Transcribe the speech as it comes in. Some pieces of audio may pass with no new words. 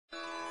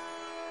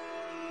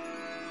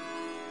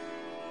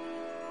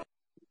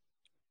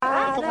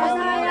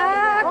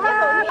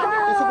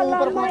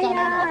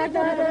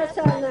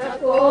दर्शन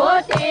को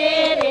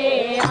तेरे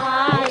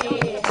आए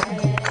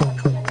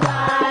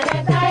द्वार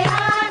दया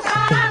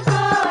का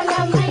खोल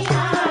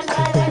मैया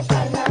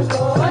दर्शन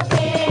को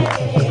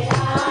तेरे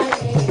आए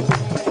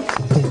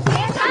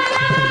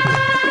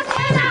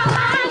तेरा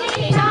वाली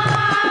ना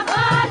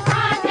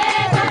बोसा दे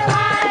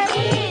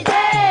दरबारी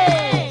दे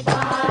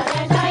द्वार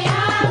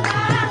दया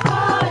का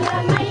खोल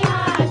मैया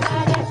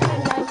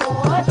दर्शन को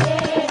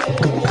तेरे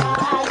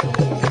आए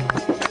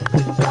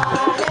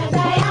द्वार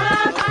दया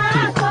का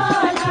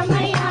खोल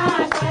मैया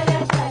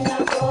दर्शन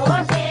को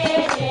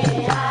तेरे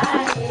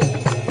आए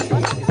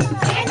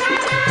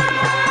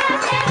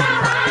तेरा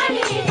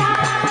वाली ना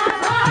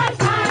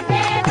बोसा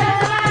दे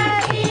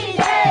दरबारी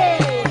दे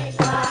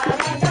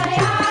द्वार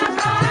दया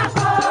का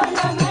खोल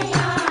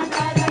मैया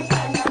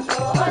दर्शन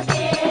को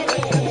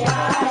तेरे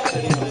आए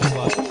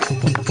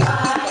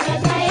द्वार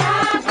दया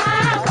का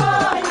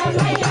खोल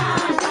मैया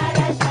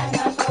दर्शन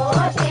को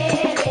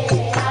तेरे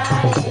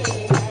आए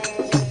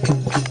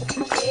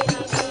तेरी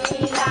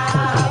लीला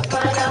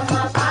परम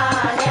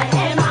पार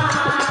है माँ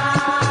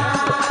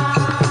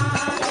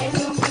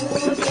तेनु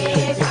पूजे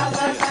सब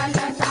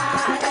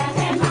संसार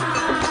है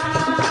माँ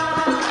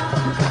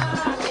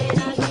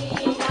तेरी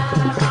लीला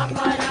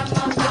परम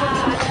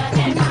पार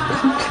है माँ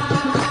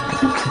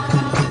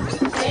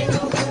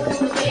तेनु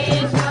पूजे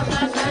सब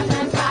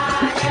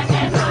संसार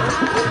है माँ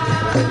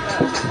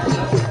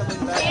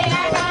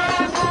तेरा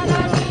दर्शन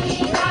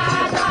लीला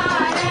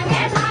द्वार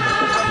है माँ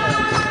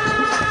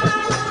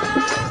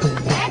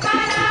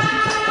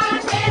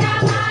तेरा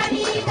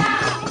वाली का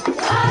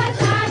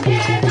बोसा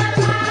दे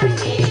दरबार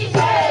की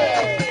जय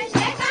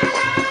तेरा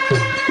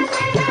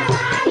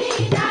वाली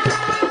का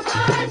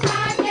बोसा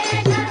दे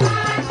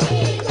दरबार की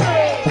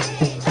जय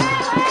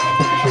दया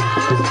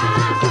का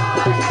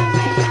खोल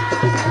मैया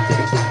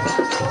दर्शन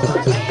को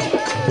तेरे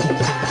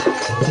आए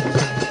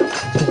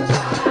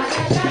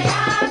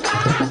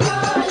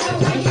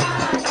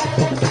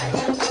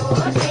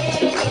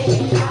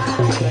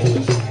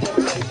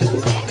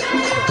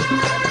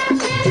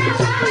तेरा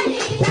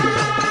वाली का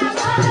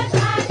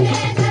बोसा दे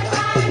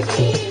दरबार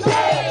की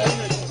जय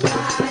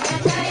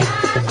दया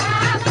का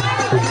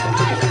खोल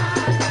मैया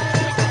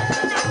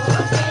दर्शन को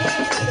तेरे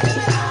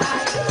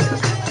आए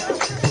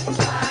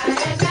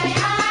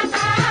दया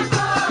का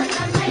खोल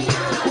मैया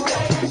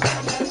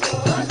दर्शन को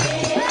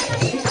तेरे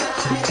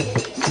आए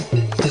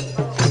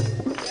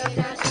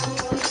तेरा कोई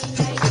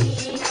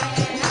नहीं है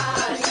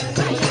आज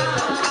मैया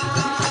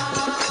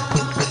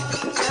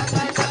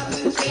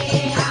जगदम्बे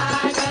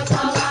आज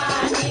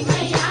भवानी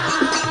मैया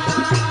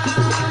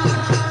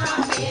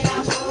तेरा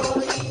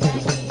कोई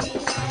नहीं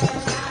है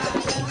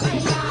आज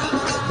मैया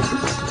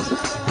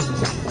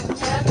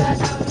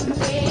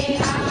जगदम्बे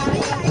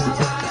आज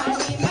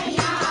भवानी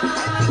मैया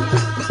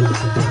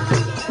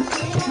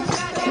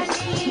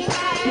जगनी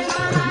है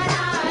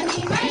महारानी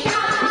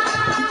मैया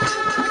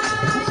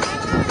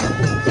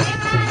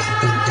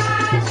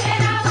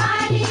तेरा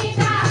वाली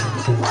का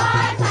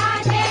बोसा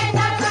दे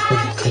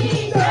दरबार की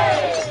जय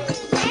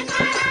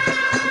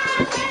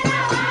तेरा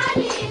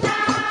वाली का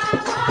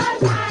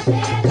बोसा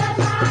दे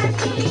दरबार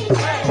की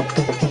जय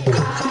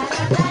द्वार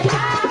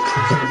दया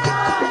का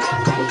खोल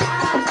मैया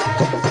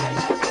दर्शन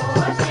को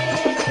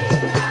तेरे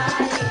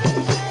आए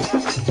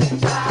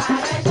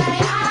द्वार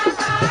दया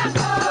का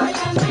खोल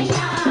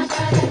मैया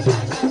दर्शन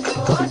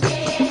को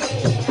तेरे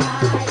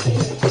आए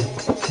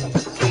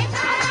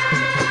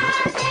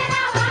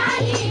तेरा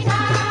वाली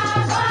का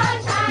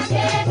बोसा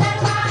दे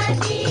दरबार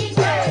की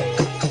जय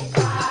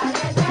द्वार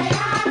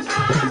दया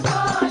का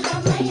खोल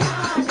मैया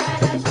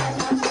दर्शन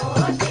को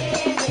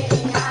तेरे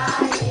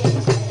आए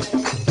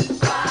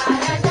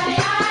द्वार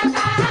दया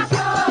का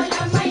खोल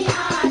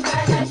मैया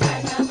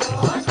दर्शन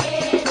को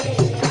तेरे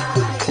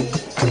आए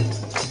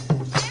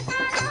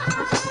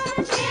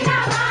तेरा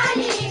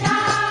वाली का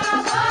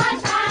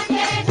बोसा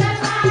दे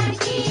दरबार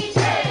की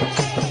जय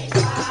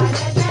द्वार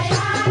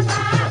दया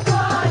का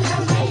खोल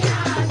मैया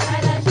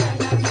दर्शन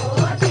को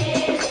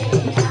तेरे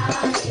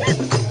आए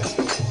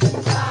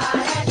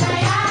द्वार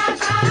दया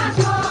का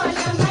खोल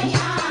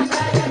मैया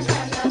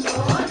दर्शन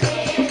को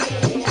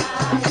तेरे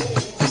आए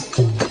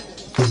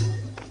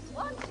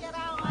बोल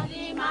तेरा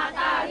वाली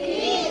माता की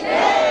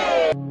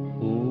जय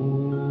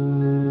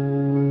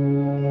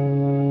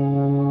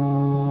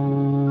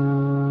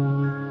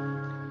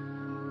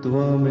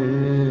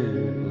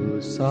त्वमेव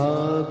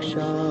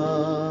साक्षात्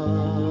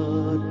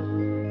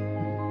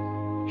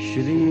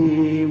श्री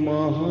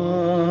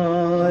महालक्ष्मी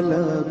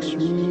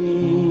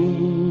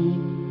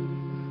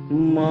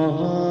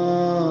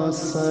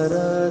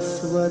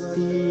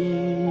महासरस्वती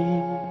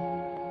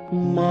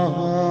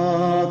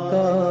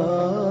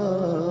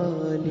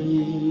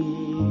महाकाली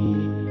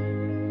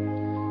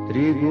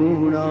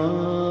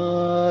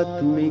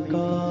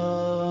त्रिगुणात्मिका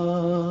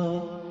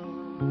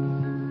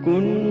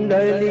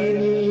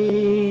कुंडलिनी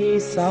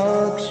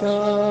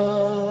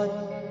साक्षात्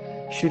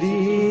श्री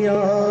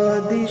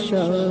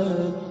आदिशक्ति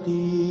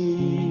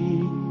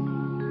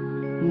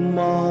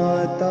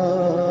माता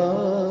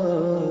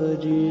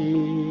जी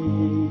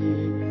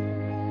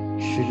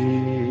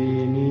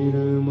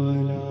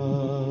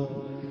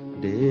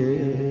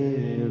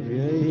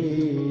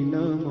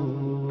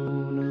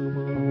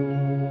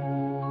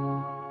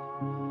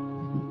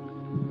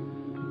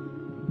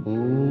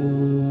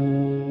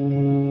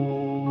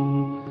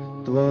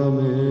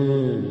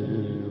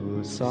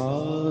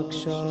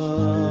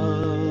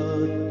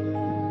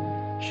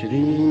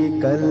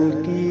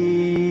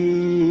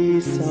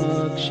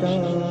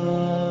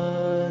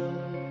साक्षात्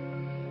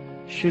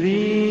श्री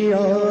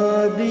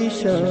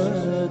आदिशक्ति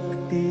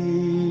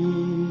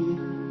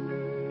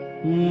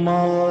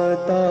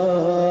माता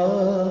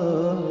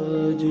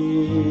जी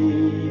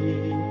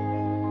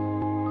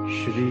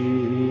श्री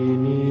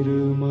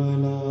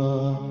निर्मला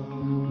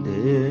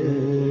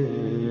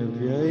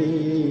देव्यै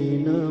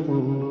नमो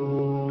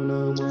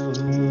नमः।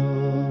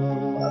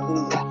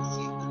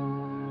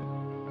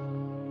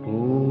 ॐ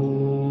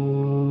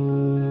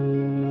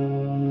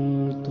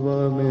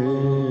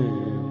त्वमेव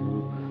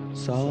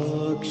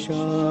साक्षात्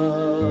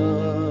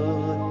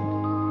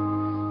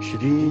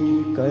श्री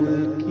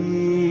कल्की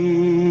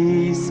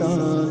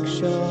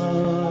साक्षात्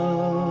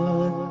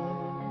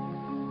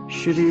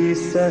श्री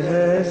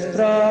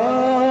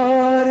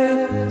सहस्रार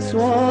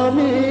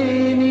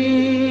स्वामिनी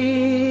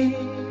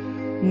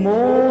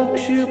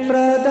मोक्ष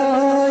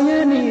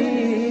प्रदायिनी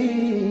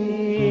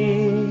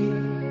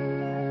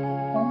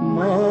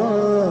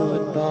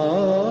माता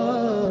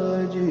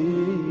जी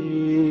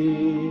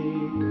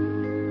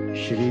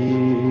श्री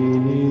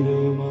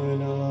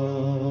निर्मला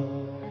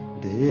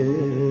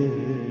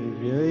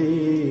देव्यै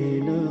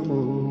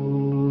नमो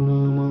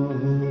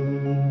नमः।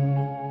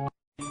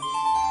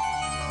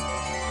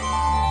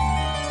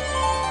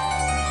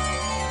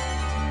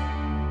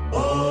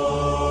 ॐ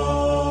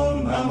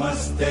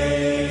नमस्ते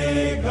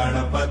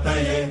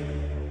गणपतये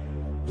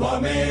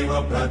त्वमेव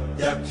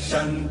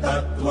प्रत्यक्षं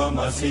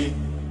तत्त्वमसि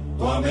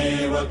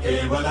त्वमेव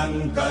केवलं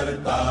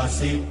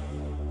कर्तासि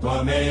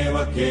त्वमेव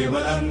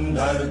केवलं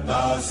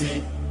धर्तासि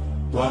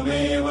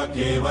त्वमेव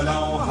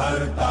केवलं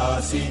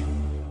हर्तासि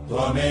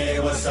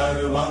त्वमेव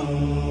सर्वं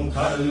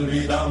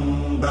खल्विदं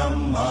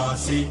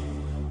ब्रह्मासि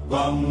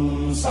त्वं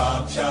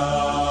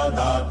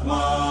साक्षादात्मासि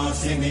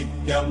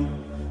नित्यम्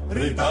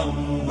ऋतं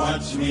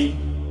वच्मि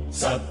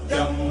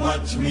सत्यं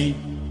वच्मि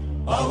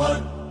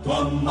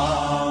अवत्वं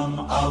माम्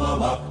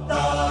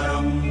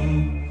अववक्तारम्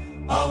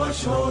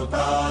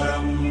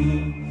अवशोतारम्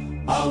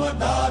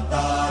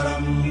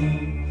अवदातारम्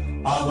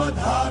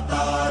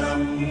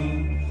अवधातारम्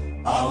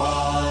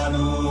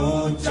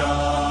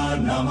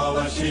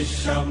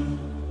अवानूचानमवशिष्यम्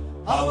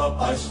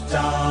अवपश्चात्तात्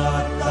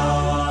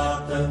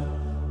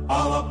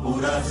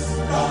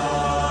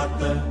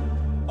अवपुरस्तात्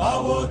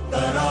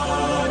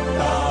अवोत्तरात्तात्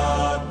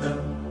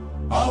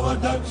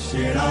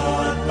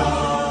अवदक्षिणात्तात्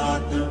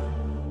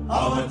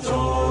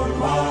अवचोर्वात्तात्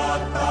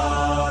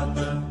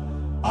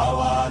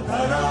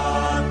अवाधरात्तात्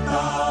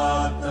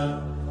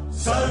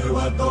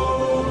सर्वतो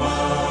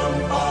मां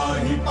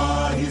पाहि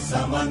पाहि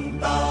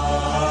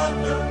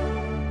समन्तात्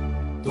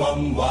त्वं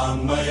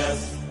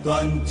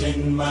वाङ्मयस्त्वं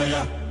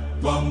चिन्मयः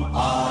त्वम्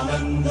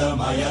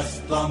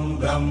आनन्दमयस्त्वं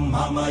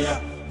ब्रह्ममय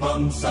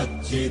त्वं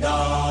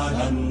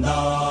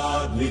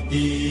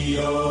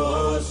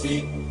सच्चिदानन्दाद्वितीयोऽसि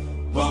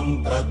त्वं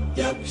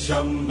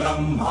प्रत्यक्षं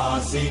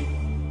ब्रह्मासि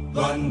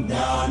त्वं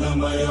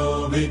ज्ञानमयो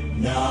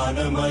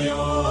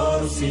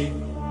विज्ञानमयोऽसि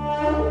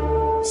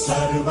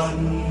सर्वं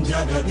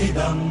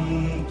जगदिदं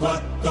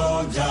त्वत्तो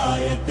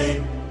जायते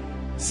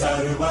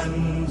सर्वं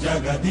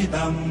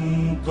जगदिदं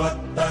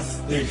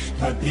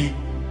त्वत्तस्तिष्ठति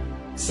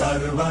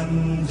सर्वं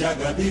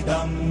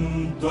जगदिदं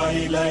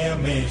त्वयि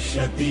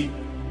लयमेष्यति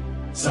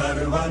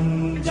सर्वं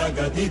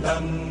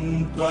जगदिदं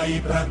त्वयि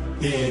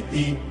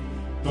प्रत्येति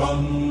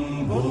त्वं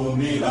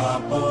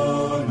भूमिरापो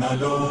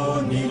नलो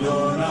निलो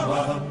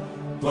नभः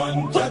त्वं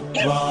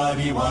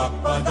चत्वारि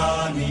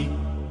वाक्पदानि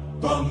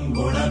त्वं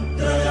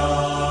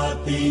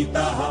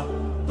गुणत्रयातीतः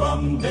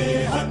त्वं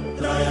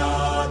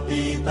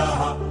देहत्रयातीतः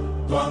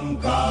त्वं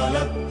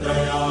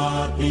कालत्रयातीतः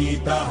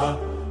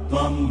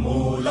त्वं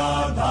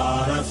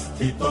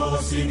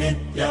मूलाधारस्थितोऽसि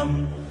नित्यम्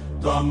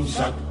त्वं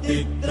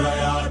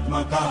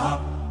शक्तित्रयात्मकः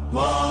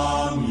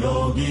त्वां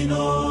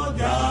योगिनो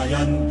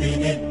ध्यायन्ति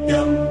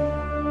नित्यम्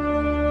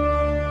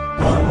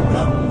त्वं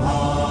ब्रह्मा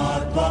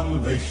त्वं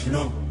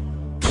विष्णु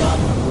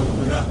त्वं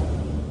रुद्र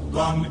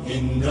त्वं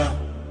इन्द्र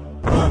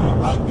त्वं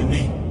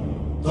अग्नि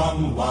त्वं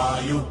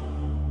वायु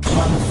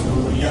त्वं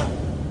सूर्य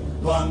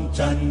त्वं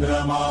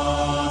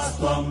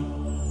चन्द्रमास्त्वं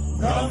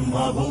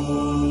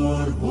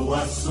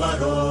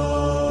ब्रह्मभूर्भुवस्वरो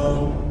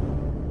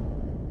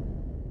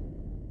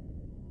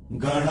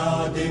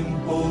गणादिं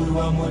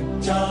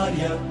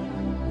पूर्वमुच्चार्य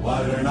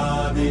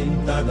वर्णादिं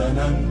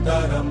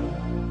तदनन्तरम्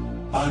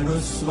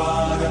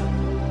अनुस्वार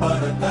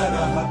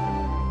परतरः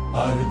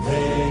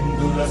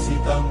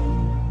अर्धेन्दुरसितम्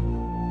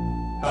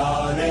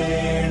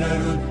कालेन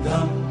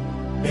रुद्धम्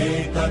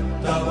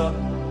एतत्तव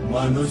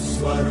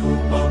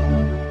मनुस्वरूपम्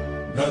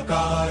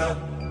गकार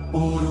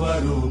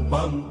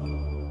पूर्वरूपम्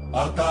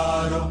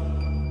अकार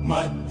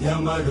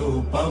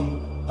मध्यमरूपम्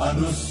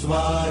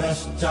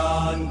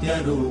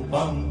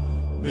अनुस्वारश्चान्त्यरूपम्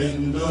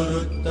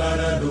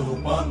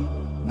बिन्दुरुत्तररूपम्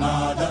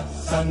नादः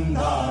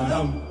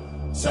सन्धानम्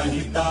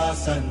सहिता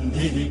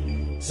सन्धिः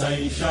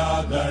सैषा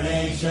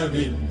गणेश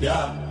विद्या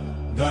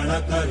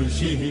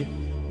गणकऋषिः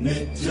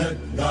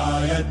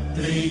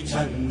नित्यगायत्री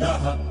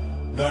छन्दः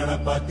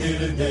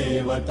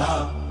गणपतिर्देवता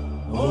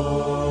ॐ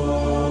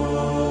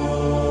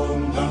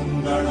गं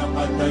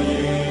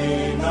गणपतये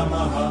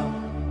नमः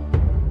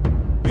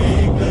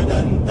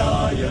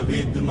एकदन्ताय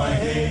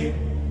विद्महे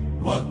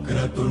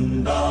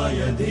वक्रतुण्डाय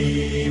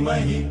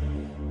धीमहि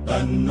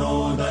तन्नो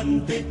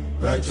दन्ति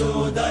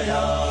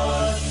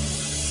प्रचोदयात्।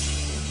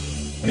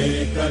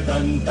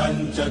 एकदन्तं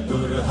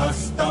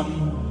चतुर्हस्तं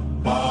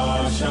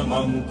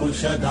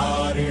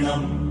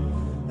पाशमङ्कुशधारिणं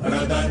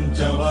रदं च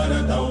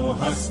वरदौ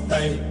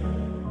हस्तै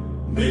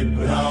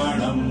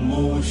बिभ्राणं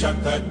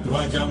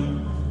मूषकध्वजं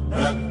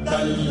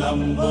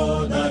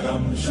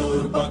रक्तल्लम्बोदरं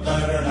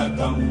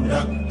शूर्पकर्णकं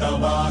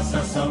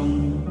रक्तवाससं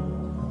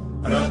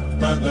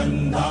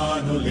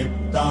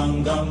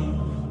रक्तगन्धानुलिप्ताङ्गं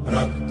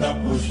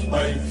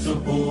रक्तपुष्पैः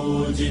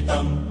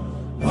सुपूजितं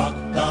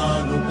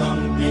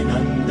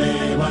भक्तानुकम्पिनं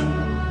देवं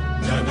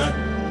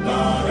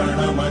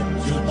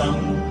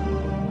जगत्कारणमच्युतम्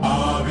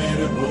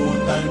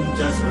आविर्भूतं च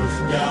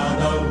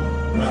सृष्ट्यादौ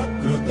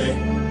प्रकृतेः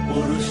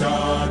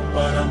पुरुषात्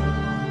परम्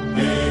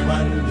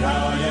देवं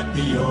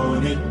ध्यायति यो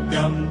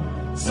नित्यं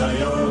स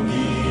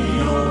योगी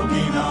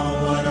योगिनां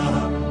वरः।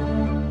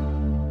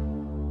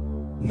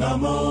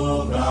 नमो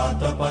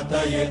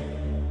व्रातपतये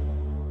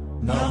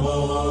नमो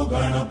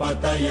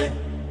गणपतये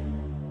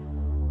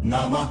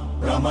नमः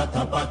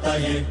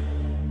प्रमथपतये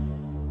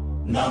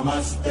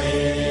नमस्ते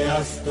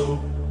अस्तु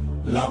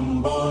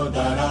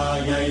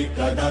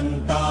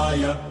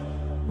लम्बोदरायैकदन्ताय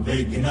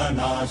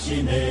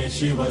विघ्ननाशिने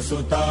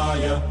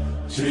शिवसुताय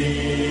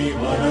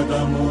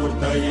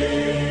श्रीवरदमूर्तये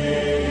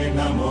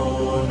नमो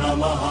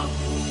नमः।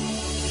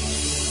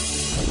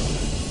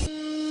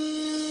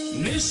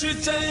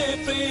 निश्चय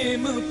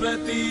प्रेम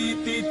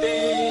प्रतीति ते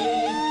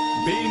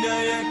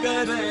विनय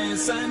करे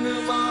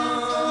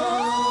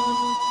सन्मान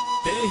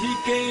तेहि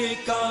के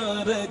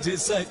कारज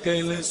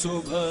सकल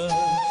शुभ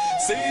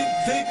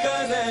सिद्ध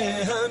करे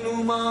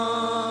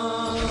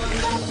हनुमान।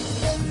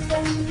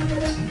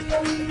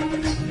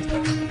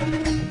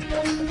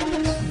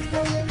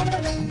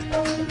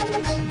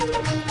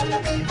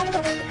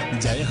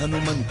 जय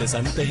हनुमंत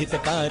संत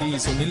हितकारी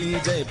सुन ली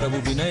जय प्रभु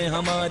विनय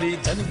हमारी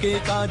जन के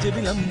काज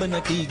विलंब न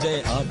की जय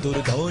आतुर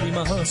गौरी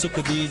महासुख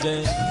दी जय।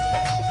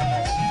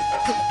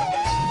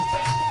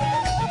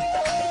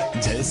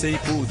 जैसे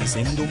कूद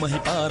सिंधु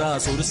महिपारा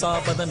सुरसा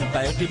बदन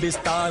पैठ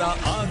विस्तारा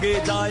आगे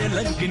जाय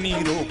लंकिनी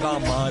रोका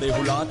मारे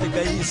हुलात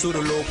गई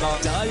सुरलोका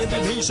जाय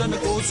विभीषण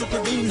को सुख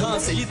दीन्हा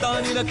सीता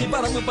निरखी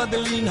परम पद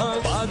लीन्हा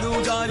बाग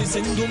उजारी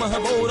सिंधु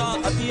महबोरा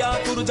अति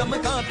आतुर जम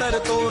का तर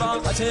तोरा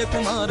अक्षय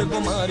कुमार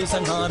कुमारी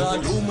संहारा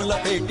धूम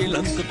लपेटी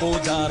लंक को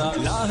जारा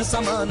लाह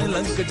समान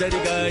लंक जड़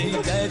गई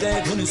जय जय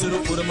धुन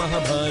सुरपुर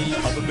महाभाई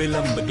अब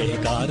विलंब के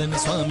कारण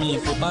स्वामी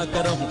कृपा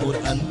करम और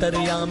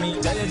अंतर्यामी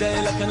जय जय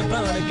लखन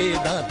प्राण के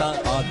दाता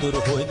आतुर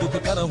होय दुख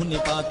करहु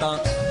निपाता।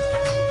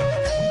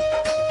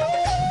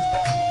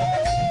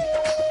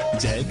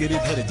 जय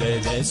गिरिधर जय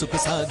जय सुख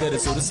सागर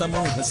सुर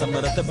समूह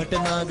समरथ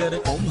भटनागर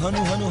ओम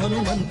हनु हनु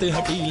हनुमंत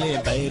हटीले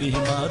बैर ही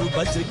मारू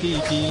वज्र की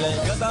कीले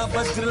गदा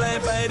वज्र लय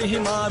बैर ही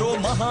मारो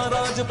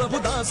महाराज प्रभु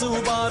दास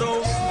उबारो।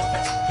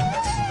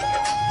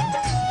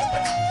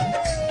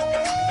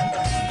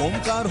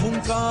 ओंकार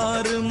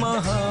हुंकार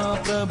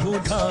महाप्रभु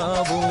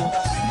धावो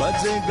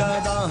बज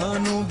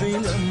गदानु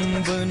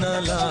विलंब न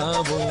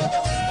लावो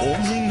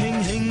ओम हिं हिं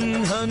हिं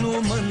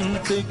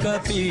हनुमंत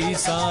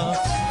कपीसा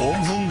ओम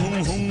हुं हुं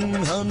हुं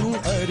हनु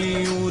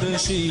अरियुर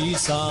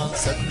शीसा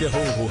सत्य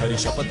हो हरि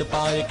शपथ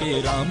पाए के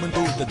राम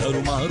दूत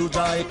धरु मारु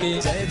जाय के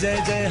जय जय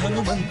जय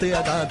हनुमंत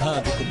अगाधा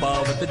दुख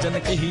पावत जन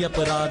के ही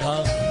अपराधा।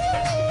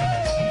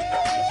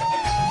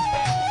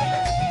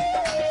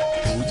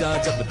 पूजा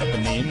जब तक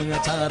नेम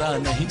अचारा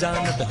नहीं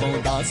जानत हो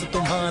दास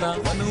तुम्हारा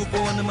वन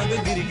उपवन मग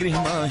गिरि गृह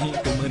माही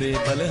तुमरे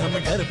बल हम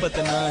डरपत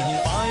नाही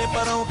पाए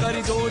परों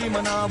करि जोरी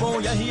मनावो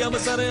यही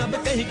अवसर अब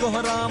कहीं को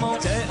हरामो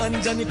जय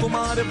अंजनी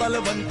कुमार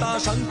बलवंता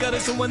शंकर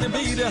सुमन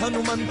वीर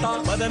हनुमंता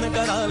मदन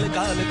कराल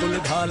काल कुल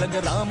धालक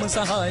राम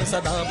सहाय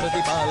सदा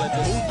प्रतिपालक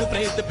भूत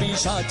प्रेत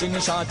पिशाच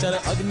निशाचर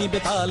अग्नि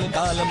बिताल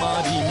काल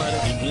मारी मर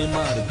इन्हें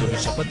मार दो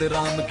शपथ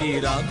राम की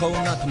राखो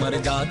नाथ मर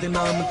जात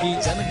नाम की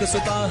जनक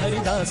सुता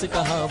हरिदास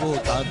कहावो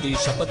ताकि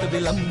शपथ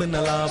विलंब न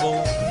लावो।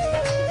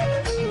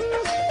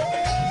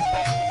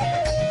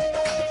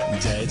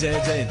 जय जय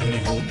जय धुनि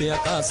होते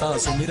आकाशा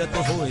सुमिरत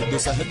होए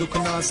दुसह दुख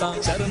नासा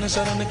चरण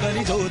शरण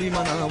करि जोरी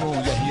मनावो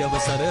यही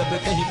अवसर अब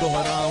कहीं को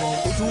हराओ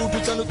उठ उठ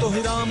चल तो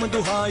ही राम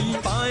दुहाई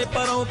पाए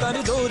परों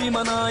करि जोरी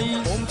मनाई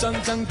ओम चंग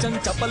चंग चंग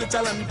चपल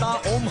चलंता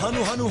ओम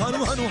हनु हनु हनु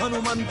हनु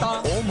हनुमंता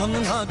ओम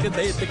हंहाक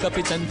देत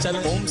कपि चंचल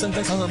ओम संत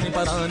सामी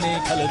पराने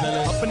खल दल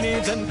अपने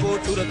जन को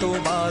तुरतो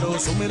बारो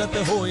सुमिरत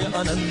होए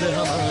आनंद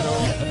हमारो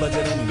यह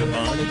बजरंग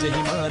बाण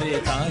जहि मारे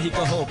ताहि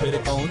कहो फिर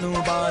कौन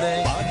उबारे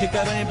पाठ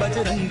करें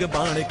बजरंग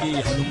बाण की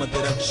हनुमत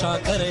रक्षा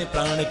करे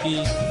प्राण की।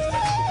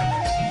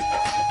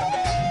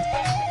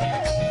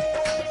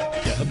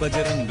 यह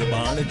बजरंग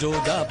बाण जो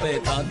जापे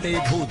ताते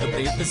भूत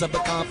प्रेत सब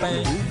कांपे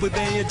धूप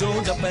दे जो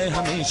जपे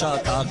हमेशा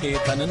ताके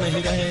तन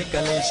नहीं रहे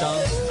कलेशा।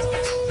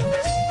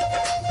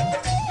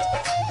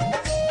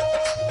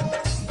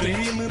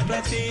 प्रेम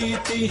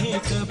प्रतीति ही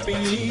कपि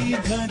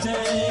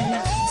भजै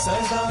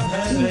सदा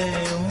धरे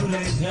उर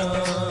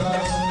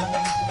ध्यान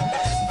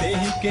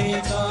देहि के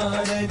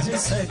कारज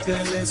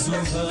सकल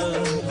शुभ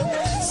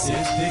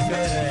सिद्ध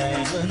करे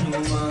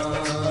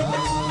हनुमान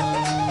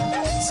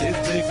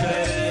सिद्ध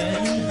करे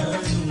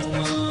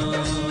हनुमान।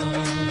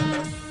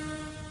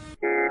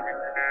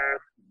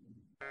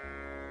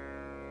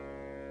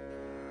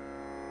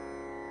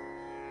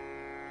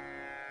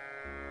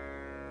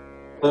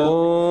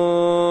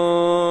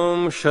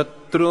 ॐ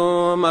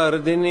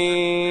शत्रुमर्दिनी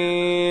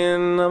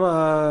नमः।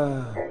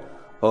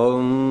 ॐ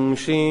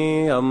श्री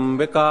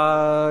अम्बिका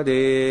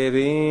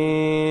देवी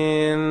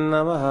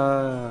नमः।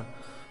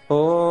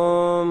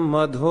 ॐ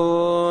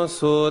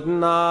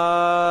मधुसूदनाय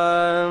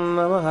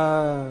नमः।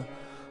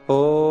 ॐ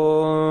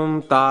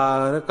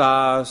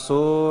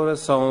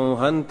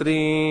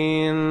तारकासुरसंहन्त्री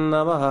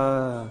नमः।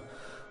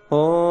 ॐ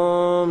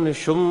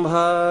शुम्भ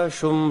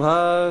शुम्भ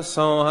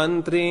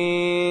संहन्त्री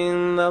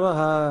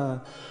नमः।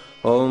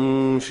 ॐ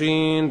श्री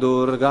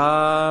दुर्गा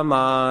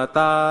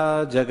माता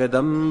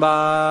जगदम्बा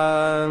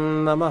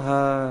नमः।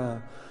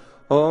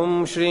 ॐ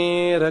श्री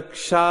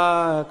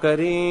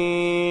रक्षाकरी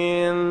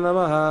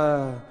नमः।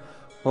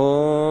 ॐ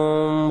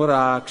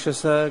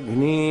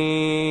राक्षसघ्नी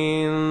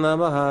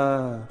नमः।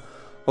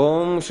 ॐ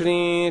श्री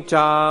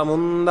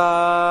चामुण्डा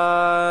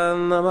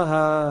नमः।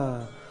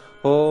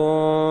 ॐ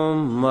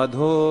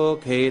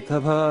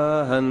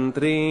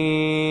मधुकेतभहन्त्री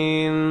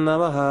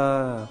नमः।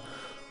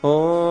 ॐ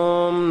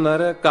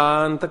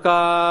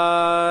नरकान्तका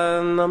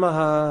नमः।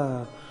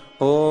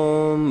 ॐ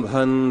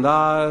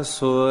भन्दासुरमर्दिनी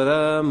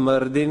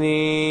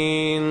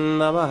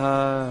नमः।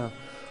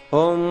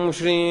 ॐ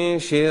श्री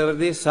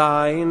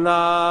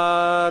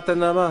शिरडिसाईनाथ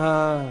नमः।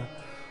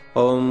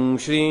 ॐ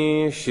श्री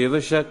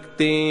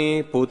शिवशक्ति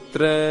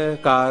पुत्र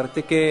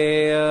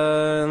कार्तिकेय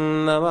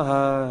नमः।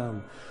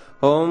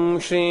 ॐ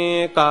श्री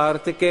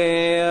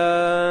कार्तिकेय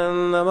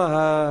नमः।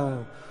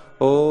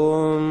 ॐ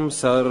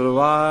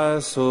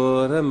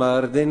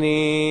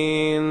सर्वासुरमर्दिनी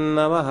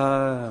नमः।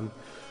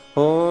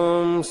 ॐ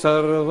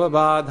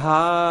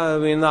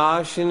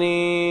सर्वबाधाविनाशिनी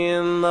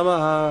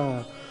नमः।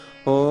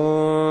 ॐ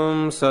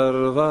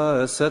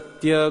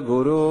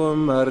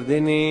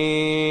सर्वसत्यगुरुमर्दिनी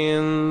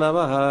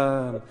नमः।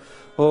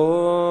 ॐ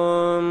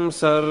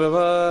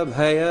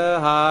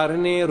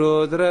सर्वभयहारिणी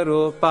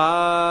रुद्ररूपा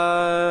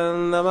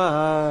नमः।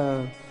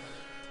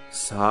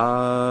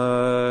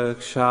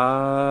 साक्षात्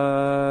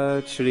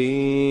श्री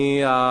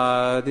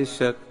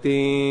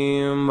आदिशक्ति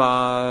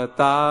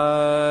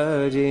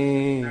माताजी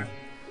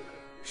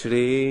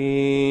श्री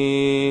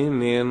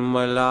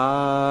निर्मला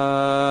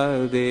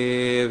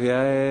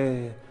देव्यै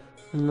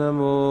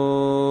नमो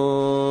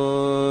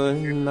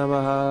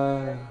नमः।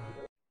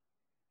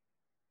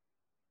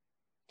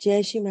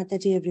 Jai Shri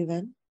Mataji,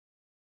 everyone.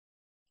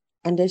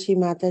 Under Shri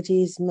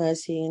Mataji's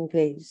mercy and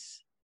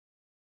grace,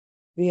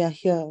 we are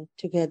here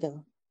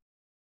together,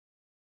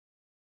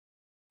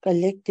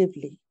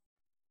 collectively,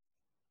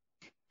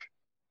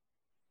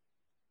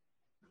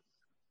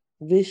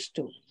 wish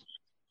to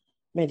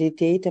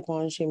meditate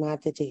upon Shri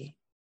Mataji.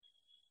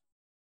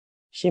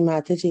 Shri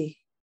Mataji,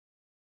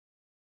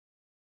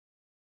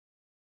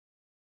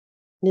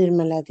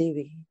 Nirmala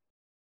Devi,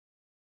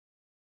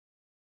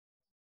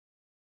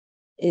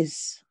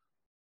 is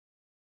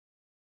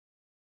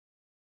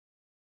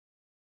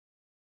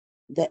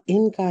the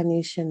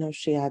incarnation of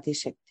Shri Adi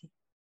Shakti.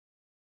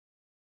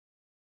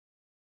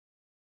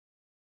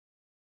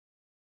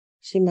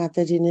 Shri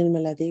Mataji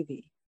Nirmala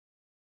Devi,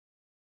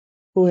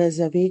 who has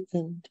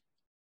awakened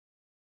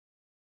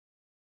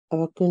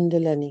our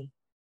Kundalini,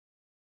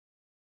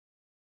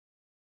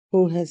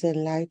 who has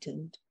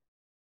enlightened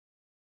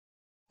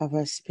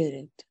our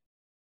spirit,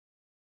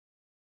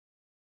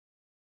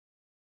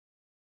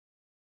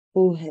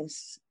 who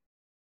has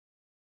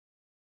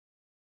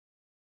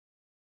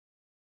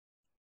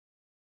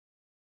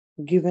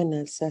given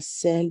us a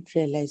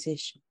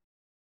self-realization.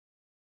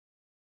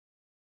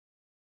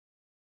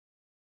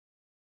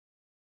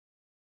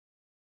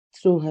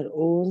 Through her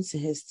own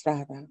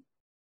Sahasrara,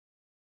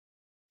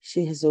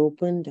 she has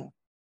opened up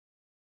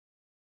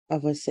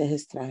our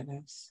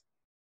Sahasraras.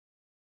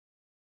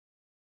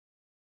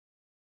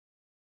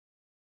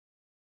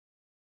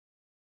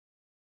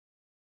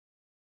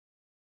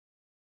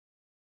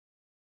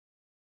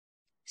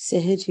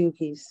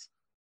 Sahajyogis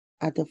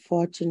are the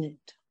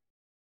fortunate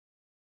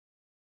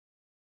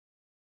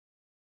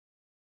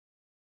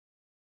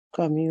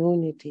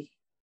community,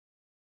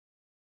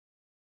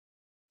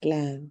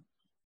 clan,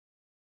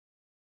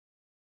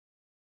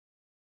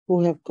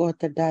 who have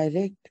got a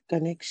direct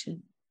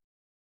connection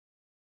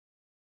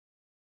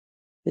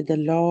with the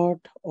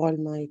Lord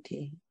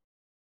Almighty,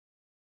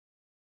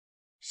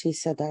 Shri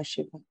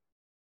Sadashiva.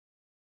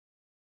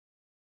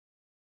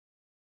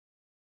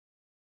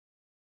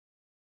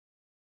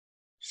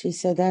 Shri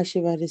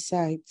Sadashiva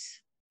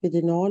resides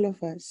within all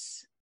of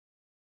us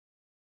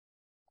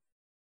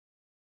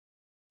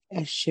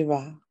as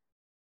Shiva,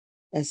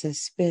 as a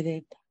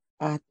spirit,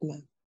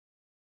 Atma,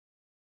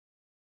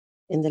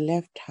 in the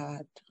left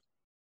heart.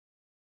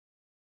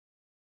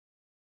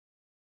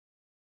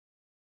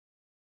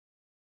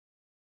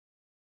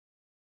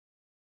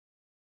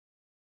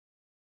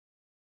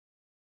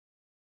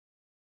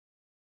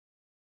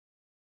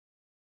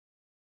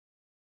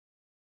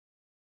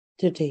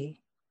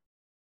 Today,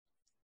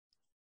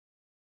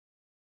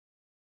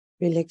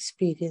 will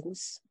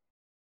experience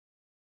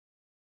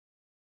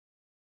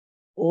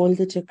all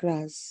the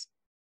chakras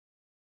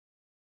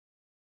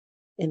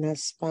in our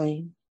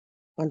spine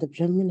on the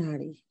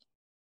Brahmanadi,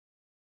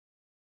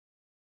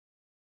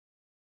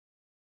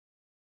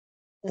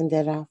 and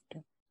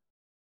thereafter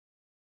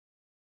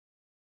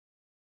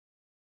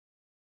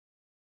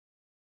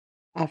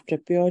after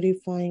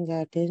purifying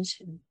our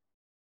attention,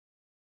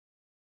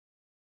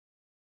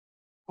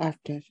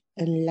 after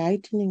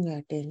enlightening our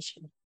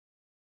attention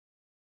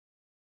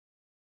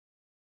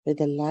with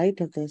the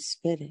light of the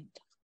Spirit,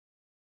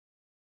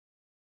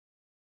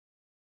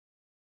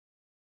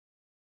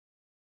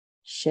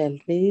 shall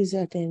raise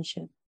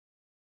attention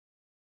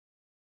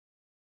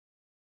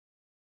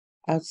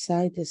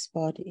outside this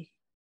body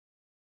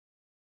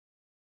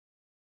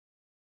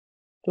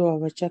to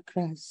our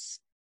chakras,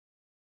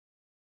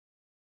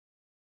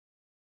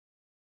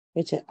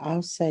 which are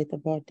outside the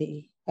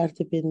body,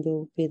 Ardha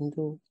Bindu,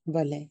 Bindu,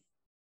 Valay,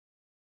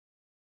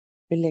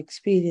 will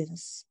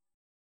experience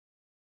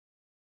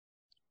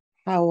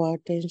how our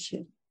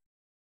attention,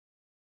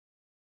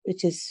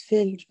 which is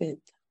filled with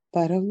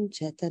Param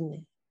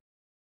Chaitanya,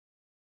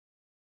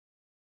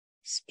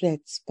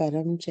 spreads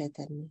Param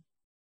Chaitanya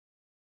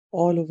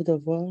all over the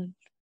world,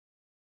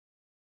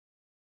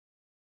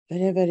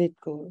 wherever it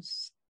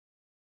goes.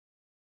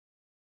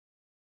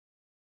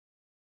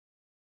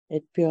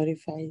 It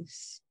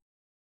purifies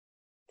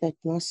the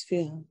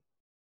atmosphere,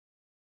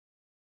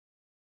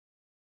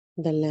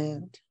 the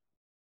land,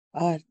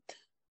 earth,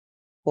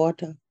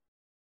 water,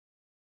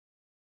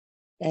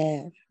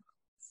 air,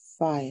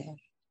 fire,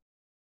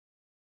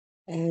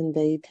 and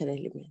the ether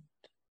element,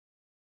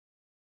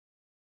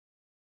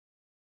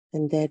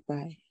 and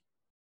thereby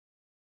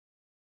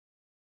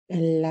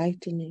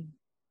enlightening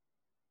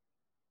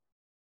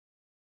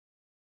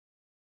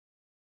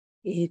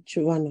each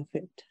one of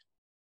it.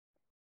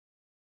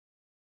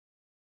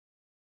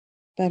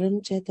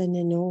 Param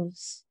Chaitanya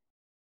knows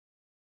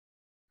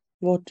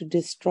what to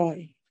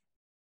destroy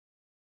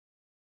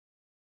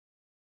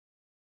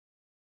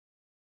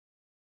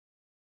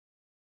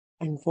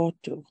and what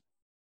to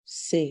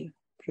save,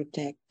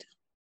 protect.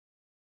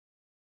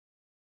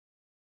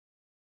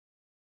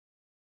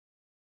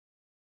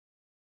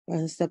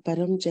 Once the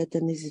Param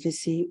Chaitanya is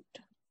received,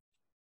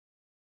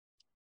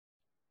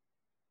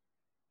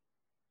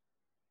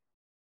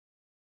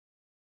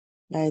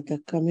 by the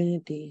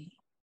community,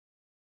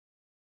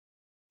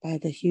 by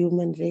the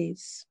human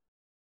race,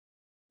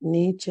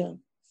 nature,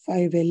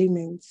 5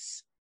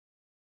 elements,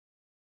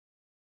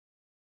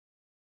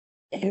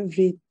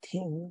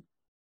 everything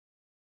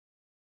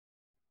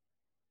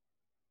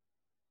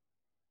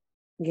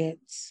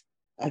gets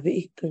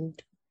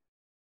awakened.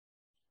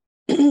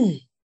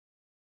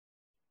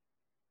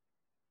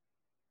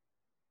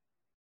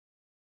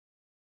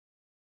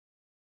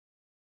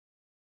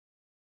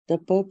 The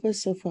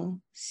purpose of a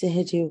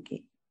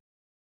Sahajayogi,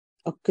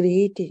 of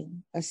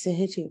creating a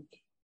Sahajayogi,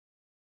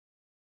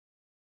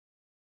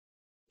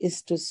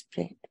 is to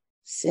spread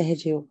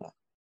Sahajayoga.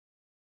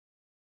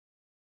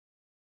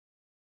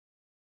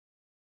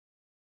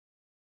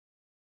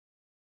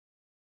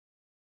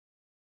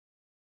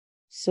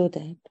 So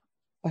that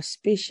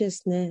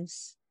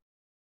auspiciousness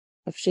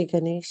of Shri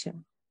Ganesha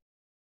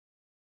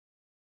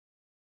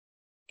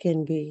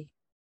can be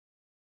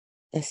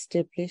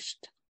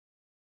established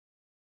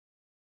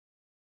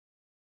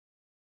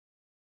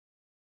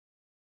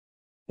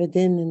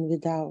within and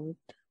without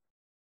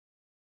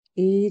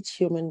each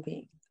human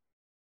being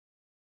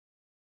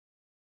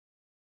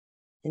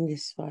in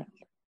this world.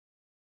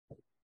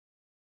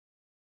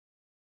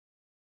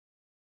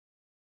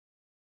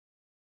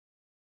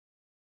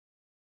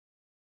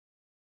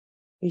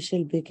 We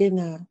shall begin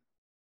our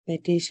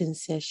meditation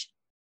session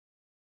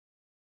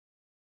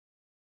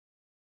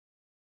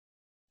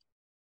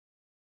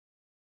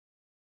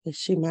with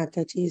Shri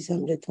Mataji's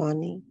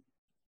Amritvani,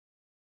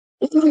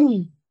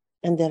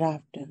 and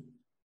thereafter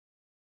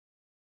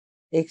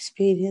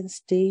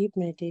experience deep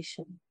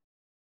meditation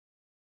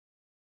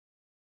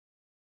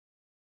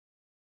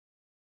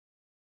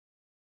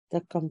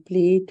the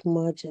complete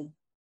merger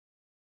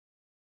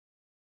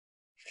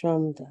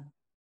from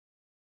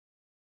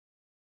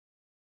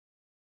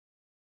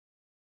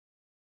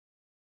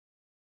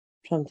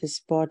this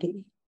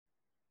body,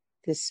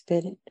 this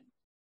spirit,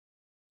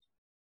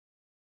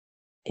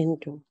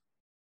 into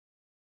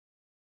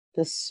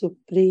the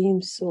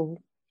Supreme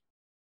Soul,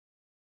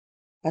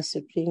 our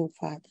Supreme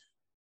Father,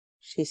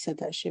 Shri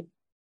Sadashiva.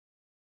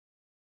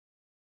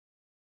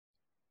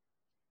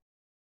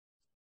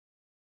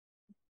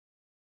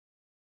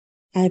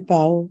 I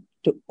bow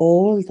to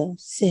all the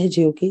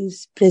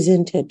Sahajyogis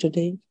present here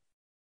today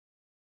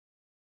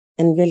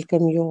and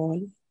welcome you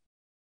all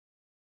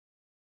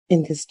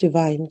in this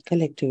divine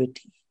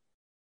collectivity.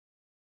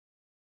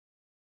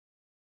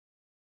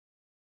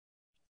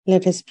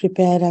 Let us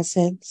prepare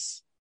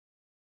ourselves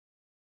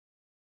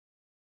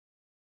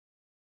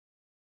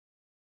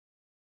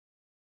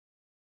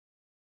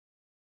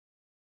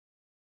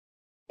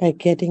by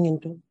getting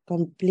into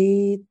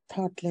complete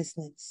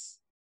thoughtlessness.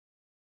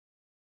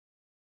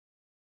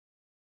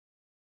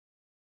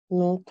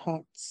 No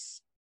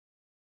thoughts.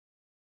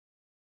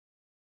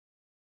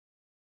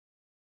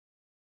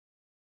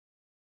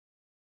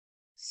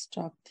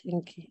 Stop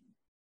thinking.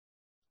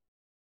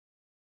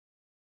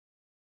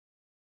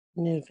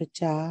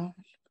 Nirvichar.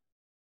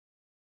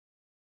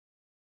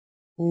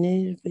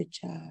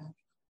 Nirvichar.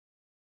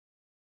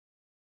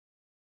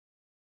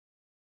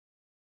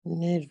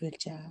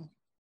 Nirvichar.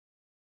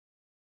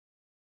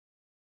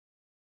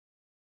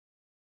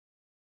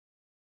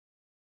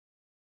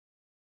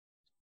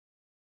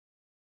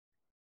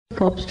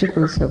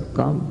 Obstacles have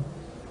come,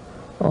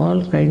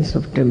 all kinds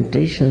of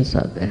temptations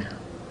are there.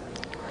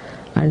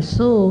 And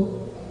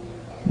so,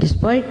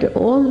 despite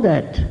all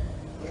that,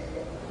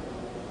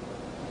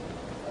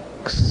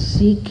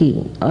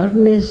 seeking,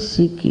 earnest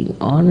seeking,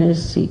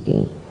 honest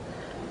seeking,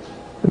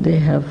 they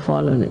have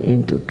fallen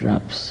into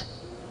traps,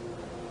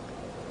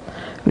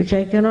 which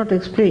I cannot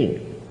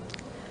explain.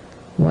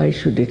 Why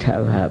should it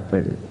have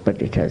happened?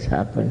 But it has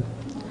happened.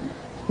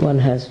 One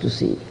has to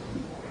see.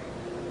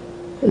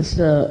 It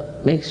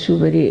makes you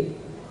very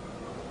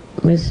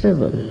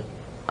miserable,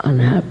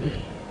 unhappy.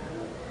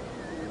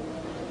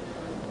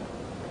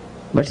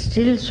 But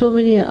still so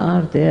many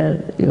are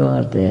there, you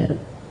are there,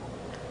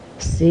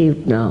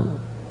 saved now.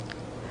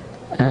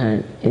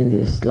 And in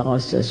this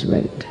last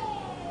judgment,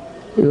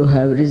 you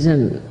have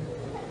risen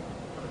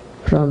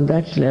from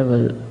that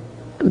level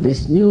to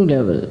this new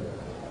level,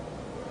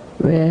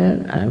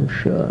 where I am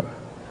sure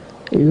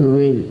you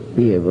will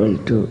be able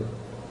to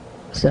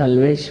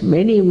salvage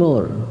many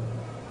more.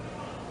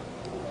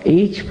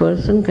 Each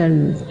person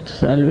can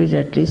salvage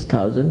at least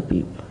 1,000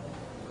 people.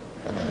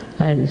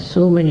 And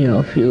so many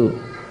of you,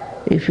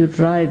 if you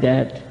try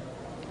that,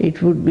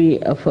 it would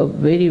be of a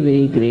very,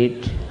 very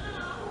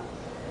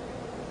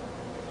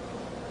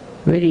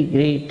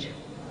great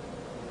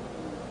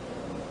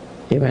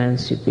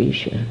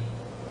emancipation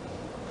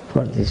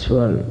for this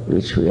world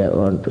which we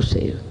want to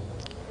save.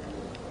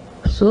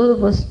 So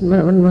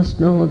one must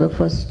know the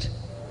first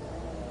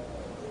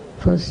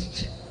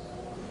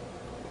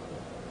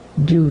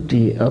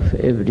duty of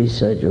every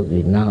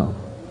Sahajayogi now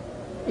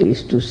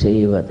is to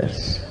save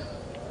others,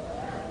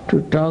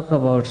 to talk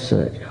about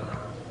Sahajayoga,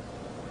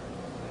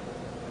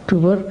 to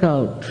work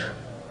out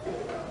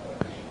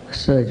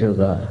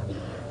Sahajayoga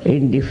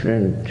in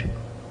different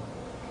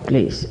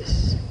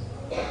places.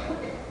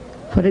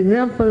 For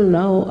example,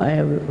 now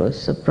I was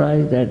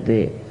surprised that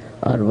they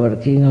are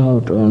working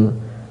out on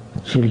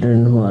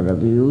children who are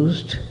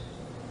abused.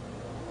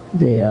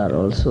 They are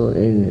also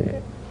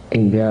in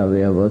India,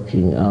 we are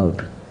working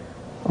out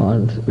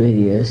on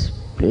various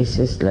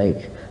places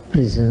like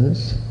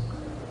prisons,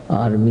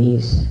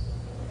 armies.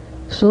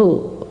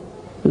 So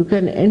you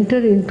can enter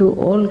into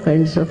all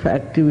kinds of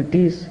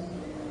activities,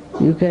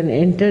 you can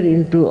enter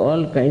into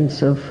all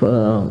kinds of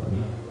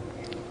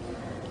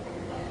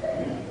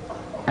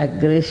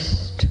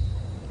aggressed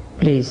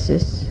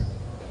places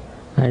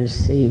and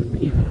save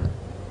people.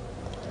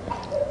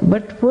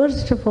 But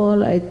first of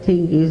all, I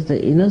think is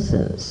the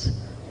innocence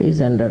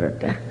is under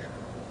attack.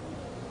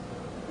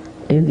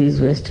 In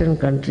these Western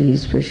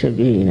countries,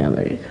 especially in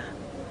America,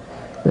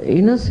 the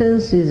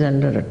innocence is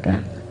under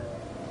attack.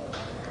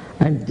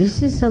 And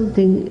this is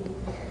something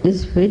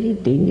is very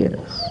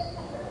dangerous,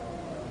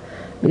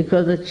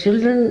 because the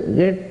children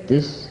get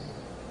this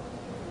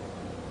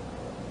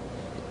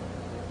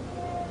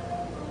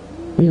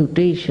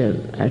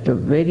mutation at a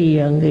very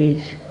young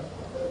age,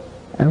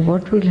 and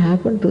what will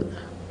happen to them?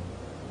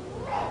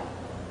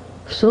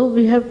 So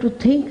we have to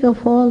think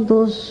of all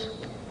those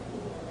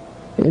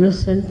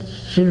innocent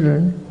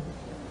children,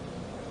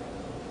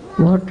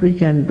 what we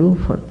can do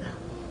for them,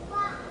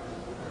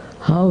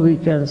 how we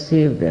can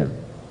save them,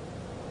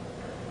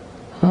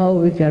 how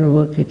we can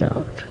work it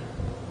out.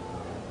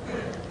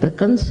 The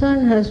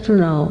concern has to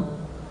now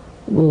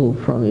go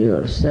from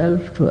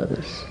yourself to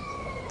others.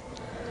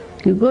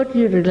 You got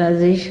your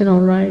realization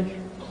all right,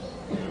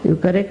 you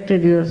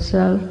corrected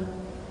yourself,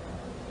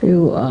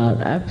 you are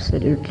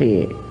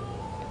absolutely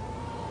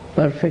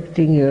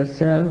perfecting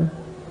yourself,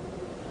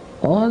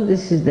 all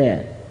this is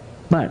there.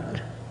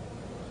 But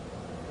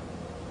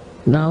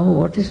now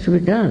what is to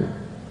be done?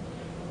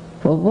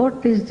 For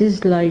what is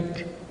this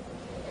light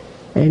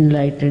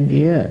enlightened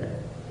here?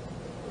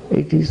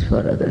 It is for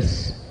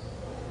others.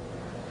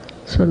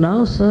 So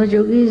now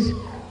Sahajogis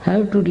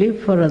have to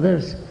live for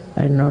others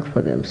and not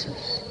for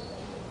themselves.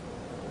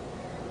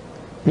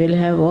 They'll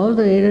have all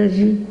the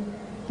energy,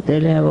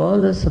 they'll have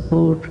all the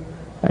support,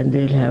 and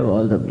they'll have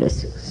all the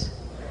blessings.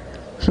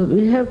 So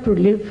we have to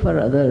live for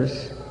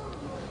others.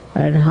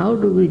 And how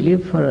do we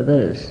live for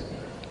others?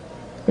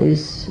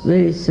 Is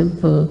very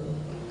simple,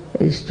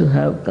 is to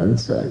have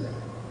concern.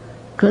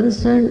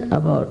 Concern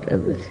about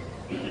everything.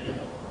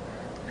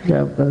 You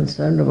have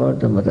concern about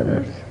the Mother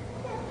Earth,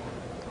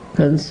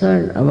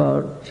 concern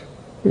about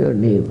your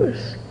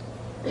neighbors,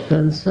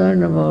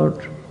 concern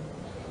about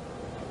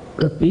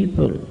the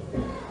people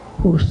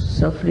who are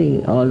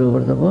suffering all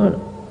over the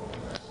world.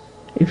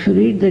 If you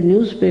read the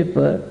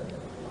newspaper,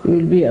 you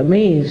will be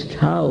amazed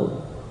how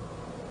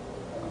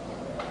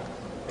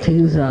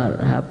things are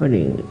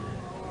happening,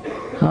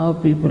 how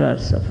people are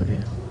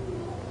suffering.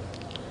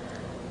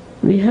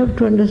 We have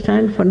to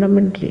understand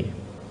fundamentally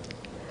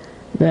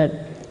that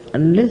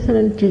unless and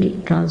until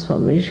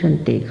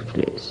transformation takes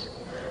place,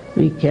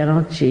 we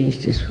cannot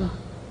change this world.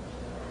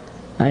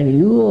 And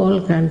you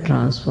all can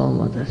transform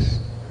others.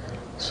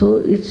 So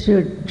it's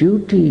your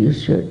duty,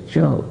 it's your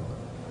job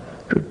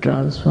to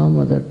transform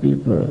other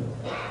people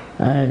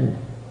and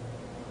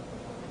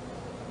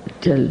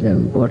tell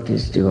them what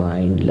is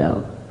divine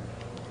love.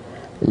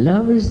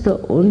 Love is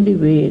the only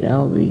way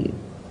now we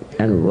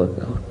can work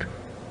out.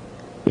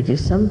 It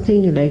is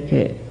something like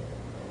a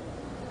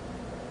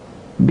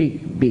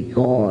big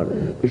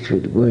horn which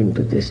will go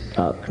into this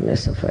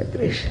darkness of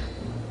aggression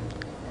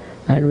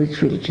and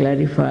which will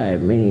clarify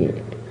many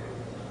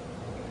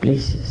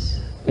places,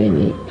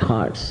 many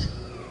hearts,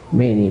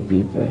 many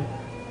people.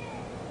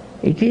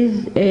 It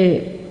is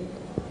a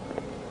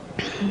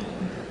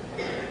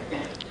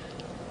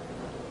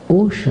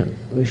ocean,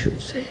 we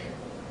should say,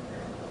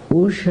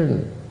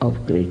 ocean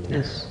of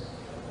greatness.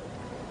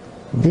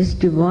 This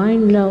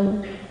divine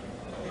love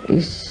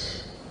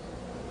is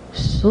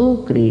so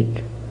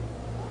great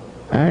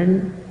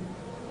and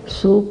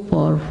so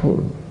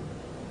powerful,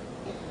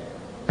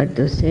 at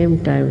the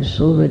same time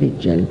so very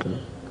gentle,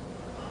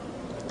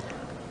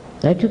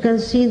 that you can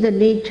see the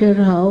nature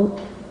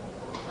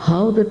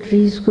how the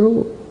trees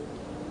grow.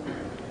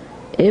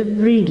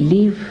 Every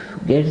leaf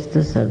gets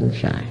the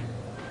sunshine.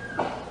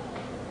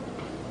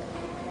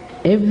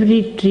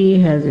 Every tree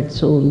has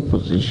its own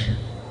position.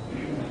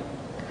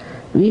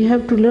 We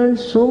have to learn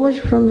so much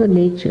from the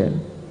nature,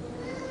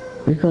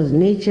 because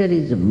nature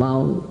is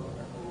bound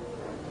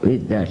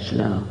with that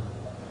love.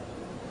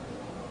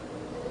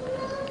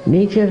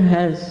 Nature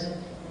has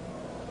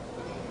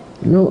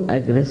no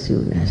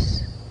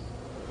aggressiveness.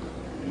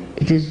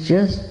 It is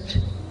just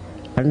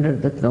under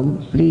the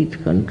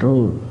complete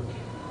control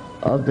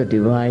of the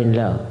divine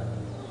love.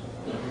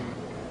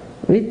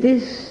 With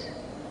this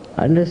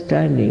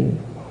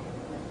understanding,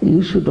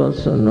 you should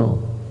also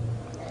know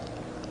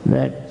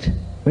that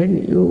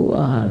when you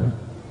are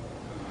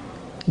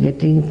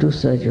getting to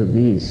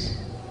Sahajayogis,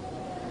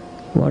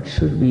 what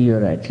should be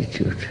your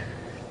attitude?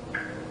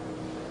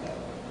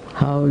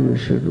 How you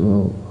should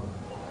move,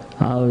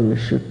 how you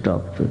should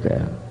talk to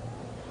them,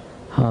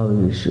 how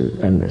you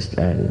should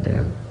understand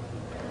them,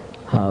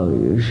 how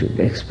you should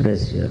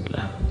express your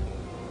love.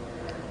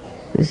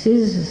 This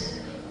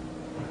is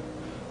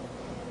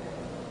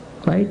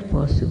quite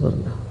possible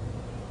now.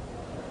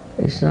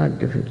 It's not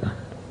difficult.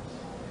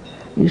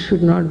 You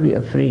should not be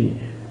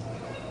afraid,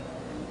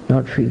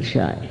 not feel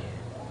shy.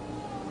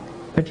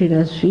 But in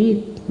a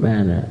sweet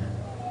manner,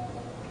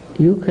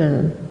 you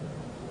can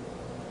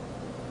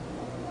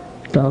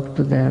talk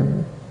to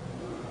them,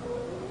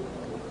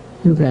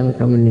 you can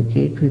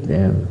communicate with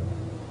them,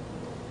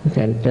 you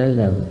can tell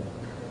them.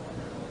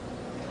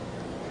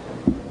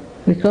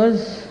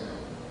 Because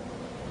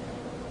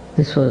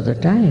this was the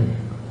time.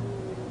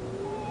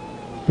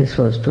 This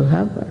was to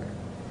happen.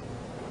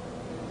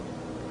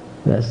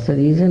 That's the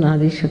reason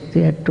Adi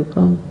Shakti had to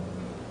come.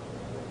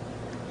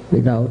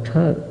 Without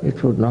her,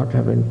 it would not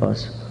have been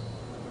possible.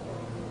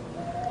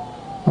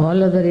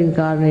 All other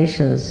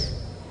incarnations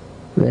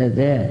were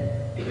there.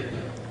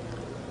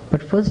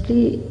 But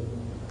firstly,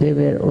 they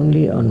were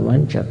only on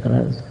one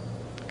chakra,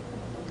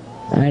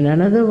 and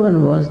another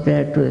one was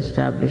there to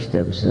establish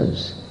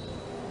themselves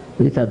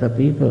with other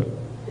people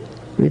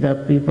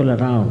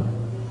around.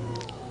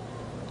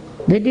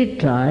 They did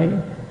try,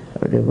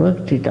 they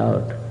worked it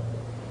out,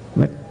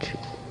 but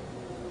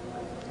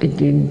it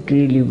didn't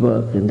really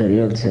work in the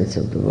real sense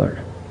of the word.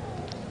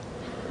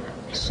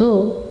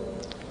 So,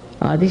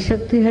 Adi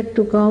Shakti had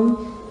to come,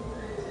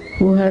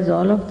 who has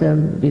all of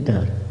them with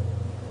her.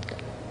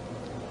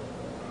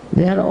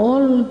 They are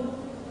all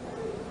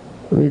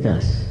with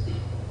us,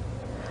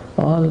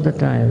 all the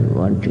time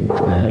wanting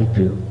to help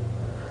you,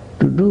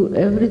 to do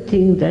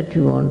everything that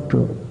you want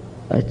to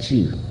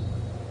achieve.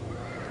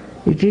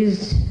 It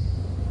is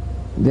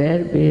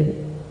there where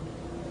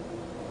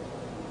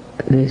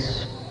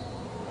this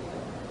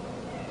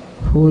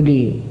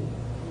holy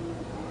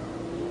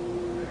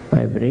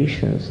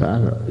vibrations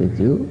are with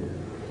you.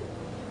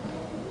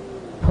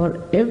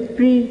 For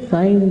every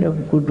kind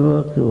of good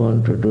work you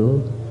want to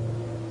do,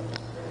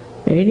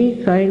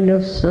 any kind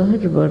of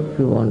Sahaj work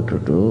you want to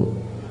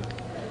do,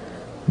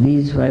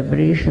 these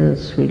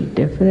vibrations will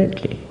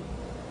definitely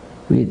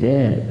be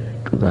there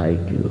to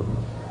guide you,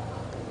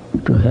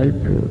 to help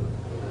you,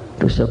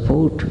 to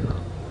support you,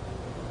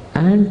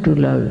 and to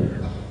love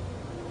you.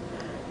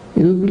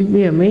 You will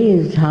be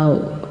amazed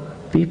how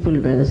people,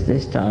 once they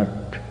start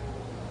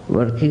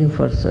working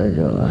for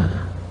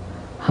Sahajayoga,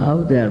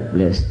 how they are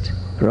blessed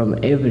from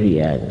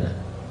every angle.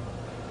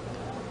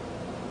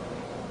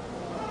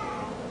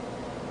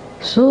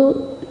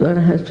 So one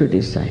has to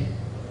decide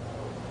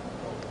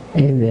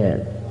in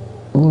their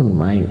own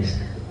minds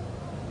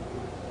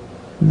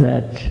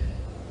that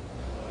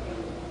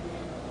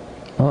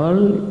all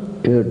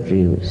your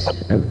dreams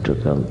have to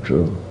come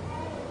true.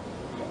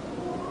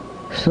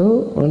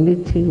 So only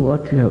thing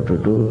what you have to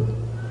do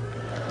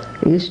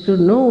is to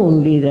know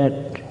only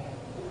that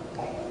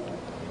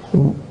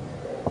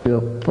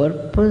your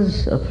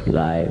purpose of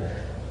life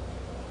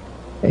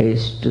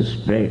is to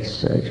spread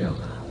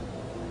Sahajayoga.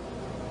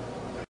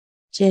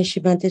 Jai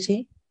Shri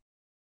Mataji.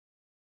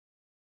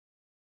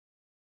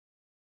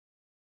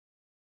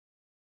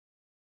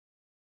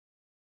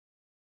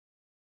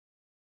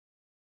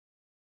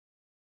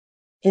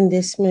 In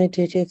this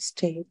meditative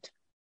state,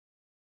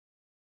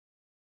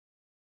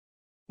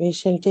 we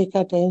shall take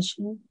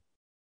attention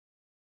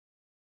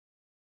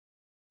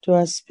to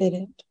our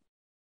spirit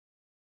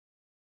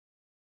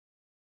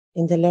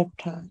in the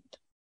left heart.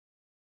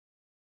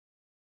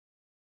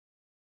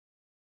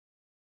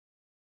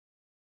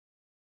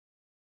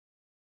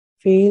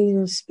 Feel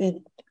your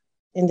spirit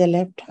in the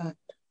left heart.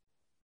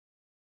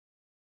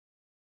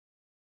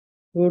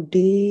 Go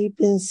deep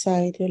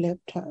inside your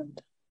left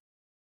heart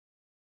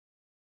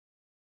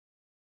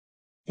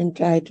and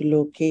try to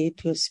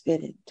locate your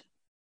spirit.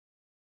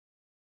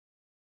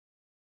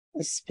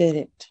 A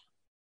spirit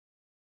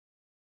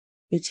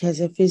which has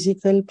a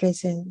physical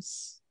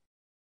presence.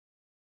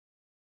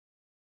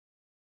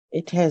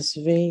 It has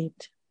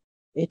weight.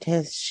 It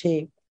has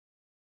shape.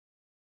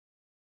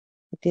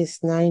 It is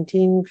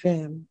 19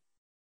 grams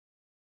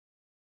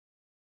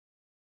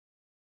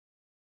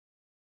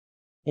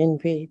in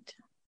weight.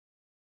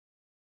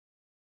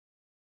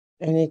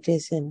 And it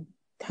is in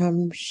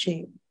thumb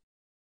shape.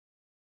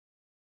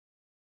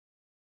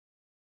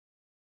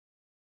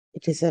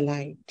 It is a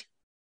light.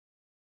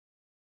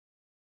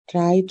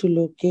 Try to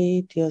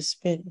locate your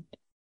spirit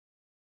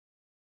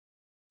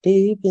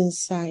deep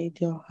inside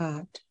your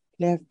heart,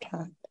 left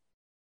heart.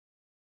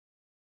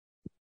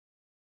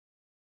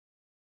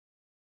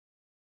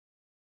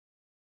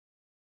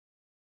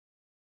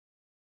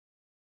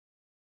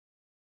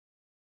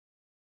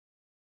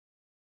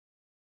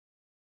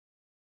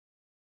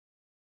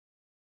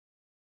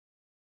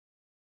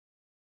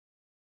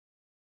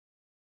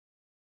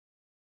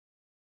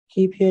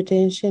 Keep your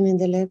attention in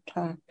the left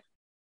heart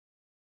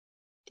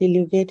till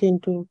you get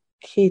into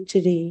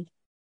Khichdi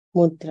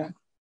Mudra,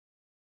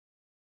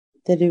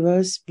 the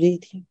reverse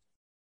breathing.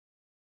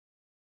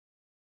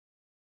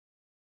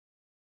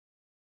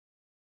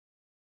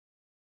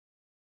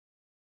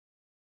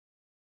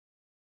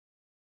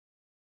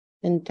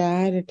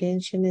 Entire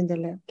attention in the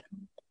left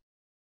heart.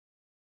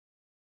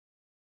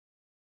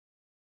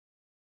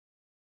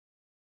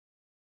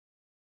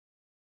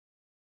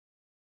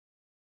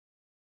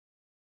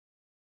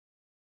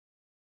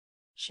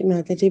 Shri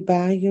Mataji,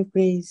 by your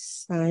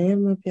grace, I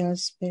am a pure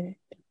spirit.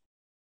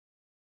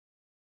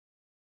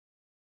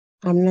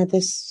 I'm not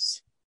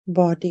this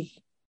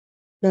body,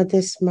 not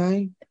this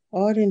mind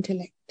or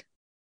intellect.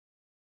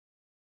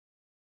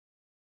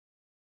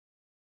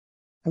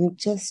 I'm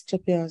just a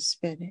pure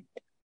spirit.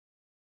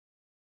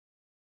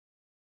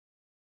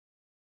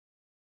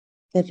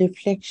 The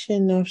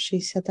reflection of Shri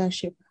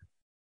Sadashiva.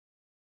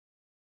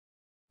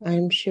 I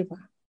am Shiva.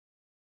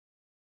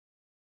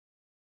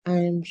 I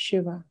am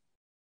Shiva.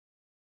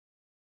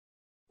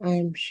 I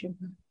am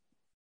Shiva.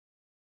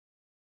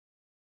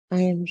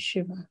 I am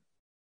Shiva.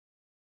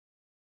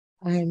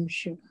 I am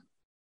Shiva.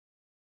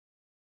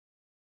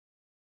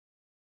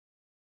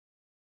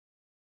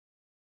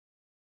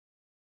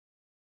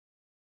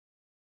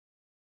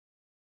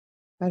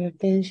 Our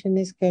attention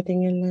is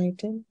getting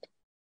enlightened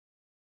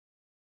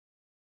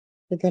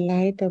with the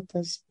light of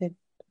the Spirit.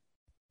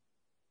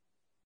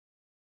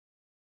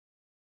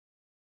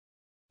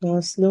 Now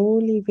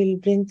slowly we'll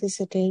bring this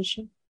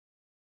attention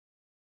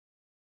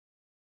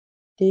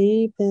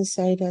deep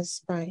inside our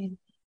spine.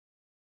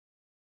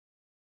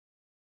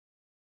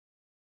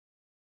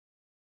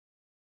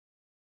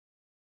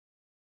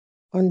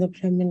 On the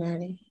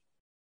Brahmanari.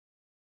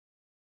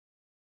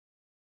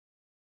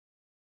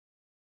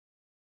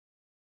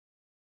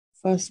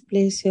 First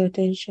place your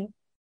attention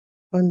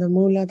on the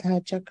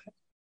Mooladhara chakra,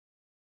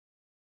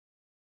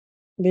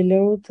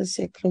 below the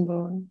sacrum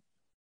bone.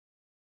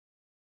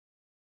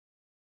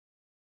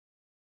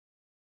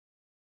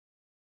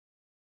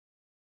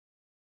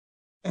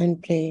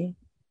 And play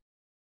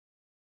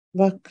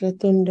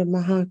Vakratunda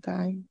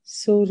Mahakaya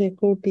Surya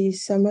Koti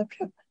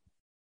Samaprabha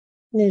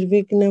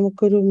Nirvignam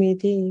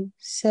Kurumedi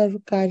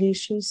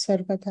Sarvakarishu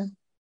Sarvada.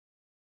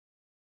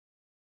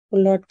 O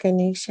Lord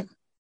Ganesha,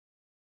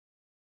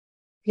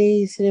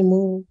 please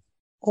remove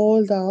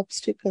all the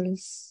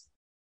obstacles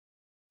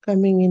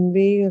coming in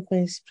way of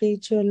my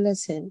spiritual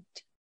ascent.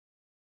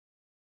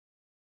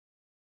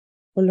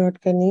 O Lord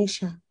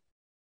Ganesha,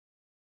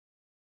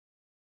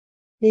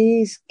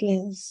 please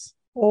cleanse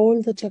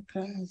all the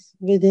chakras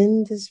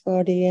within this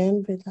body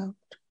and without.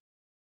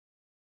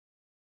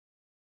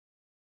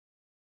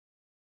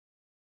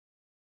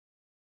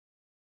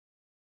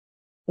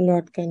 O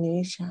Lord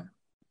Ganesha,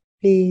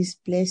 please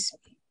bless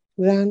me,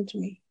 grant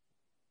me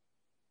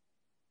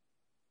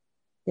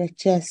your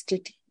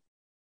chastity,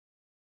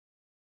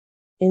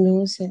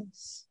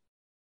 innocence,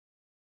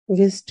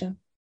 wisdom,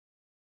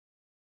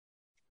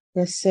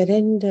 your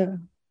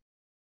surrender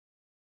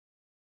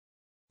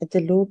at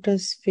the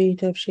lotus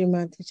feet of Shri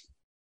Mataji.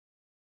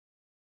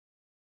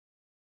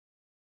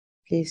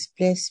 Please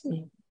bless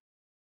me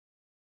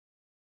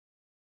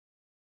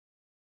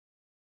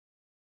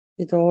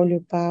with all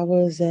your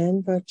powers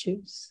and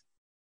virtues.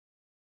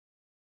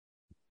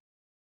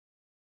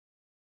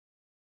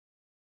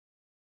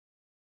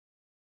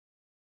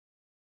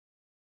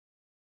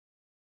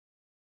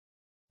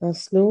 Now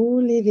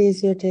slowly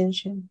raise your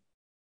attention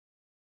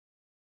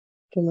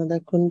to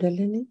Mother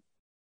Kundalini.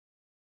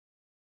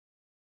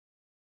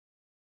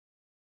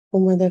 O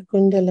Mother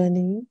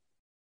Kundalini,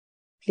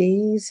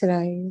 please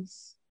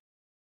rise.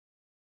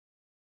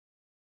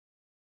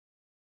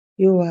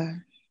 You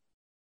are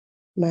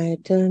my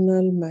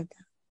eternal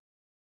mother.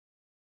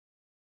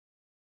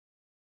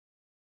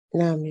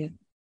 And I'm your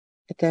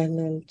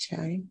eternal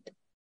child.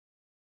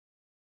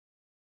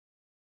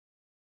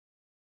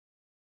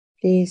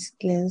 Please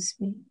cleanse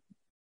me.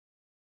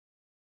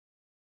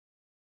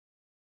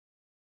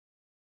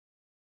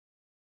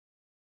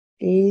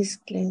 Please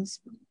cleanse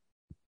me.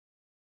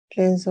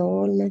 Cleanse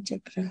all my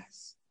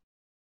chakras.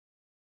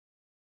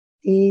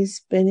 Please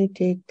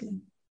penetrate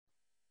them.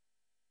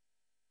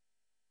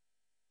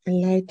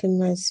 Enlighten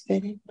my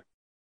spirit.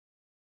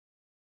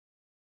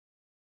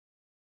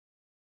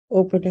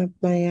 Open up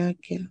my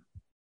akya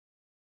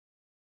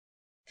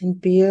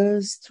and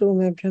pierce through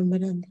my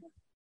Brahmarandra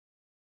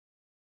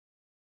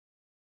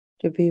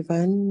to be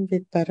one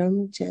with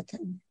Param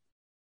Chaitanya.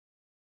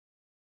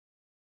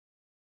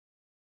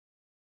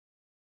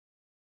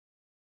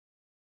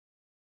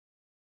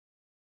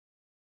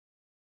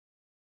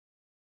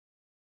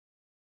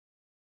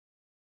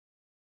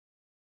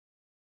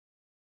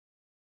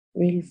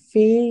 We'll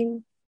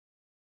feel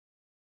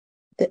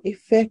the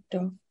effect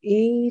of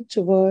each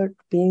word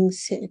being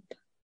said.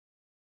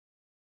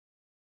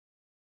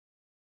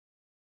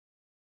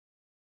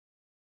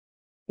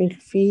 We'll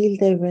feel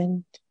the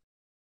event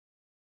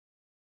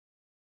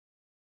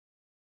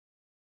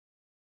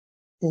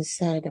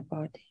inside the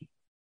body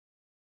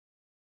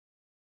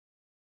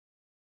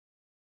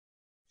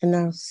and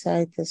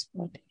outside this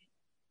body.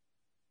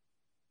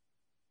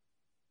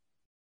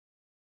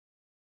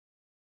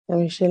 Now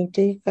we shall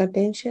take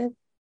attention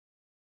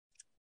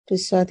to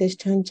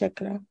Swadhisthana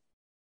Chakra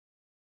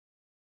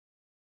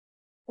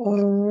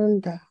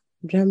on the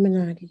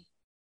Brahmanadi,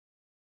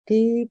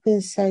 deep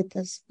inside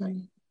the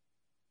spine.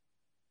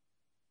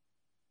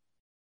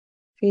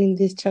 Feel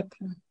this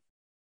chakra.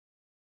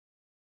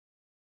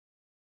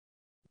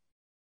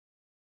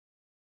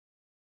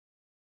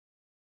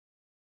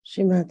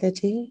 Shri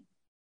Mataji,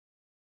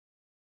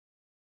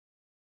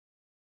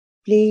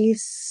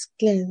 please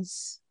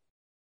cleanse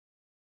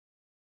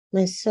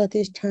my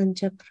Swadhisthana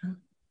Chakra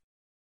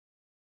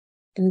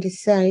and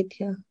reside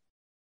here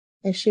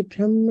as Shri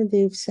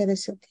Brahmadev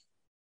Saraswati.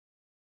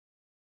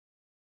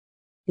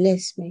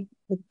 Bless me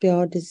with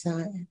pure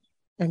desire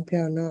and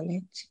pure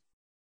knowledge.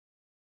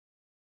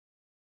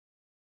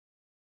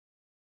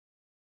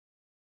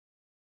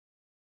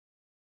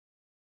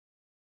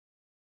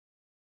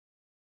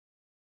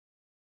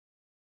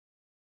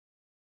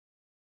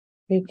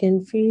 We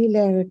can feel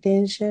our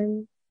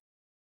attention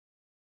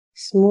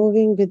is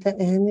moving with the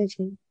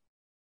energy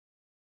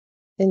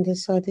in the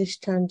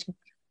Swadhisthana Chakra.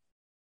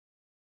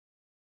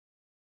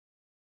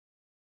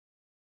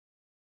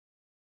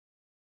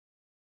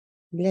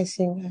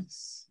 Blessing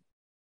us.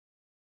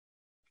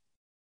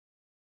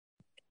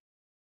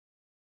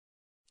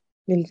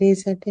 We'll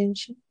raise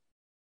attention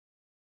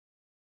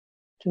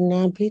to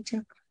Nabhi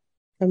Chakra,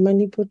 the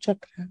Manipur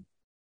Chakra,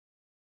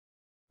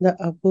 the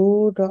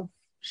abode of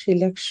Shri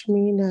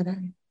Lakshmi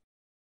Narayan.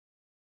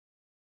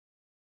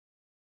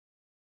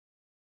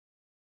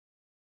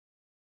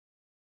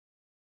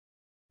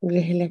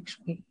 Griha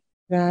Lakshmi,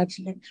 Raj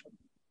Lakshmi,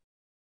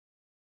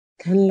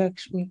 Dhan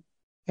Lakshmi,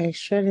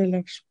 Aishwarya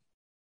Lakshmi,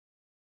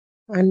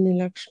 Anna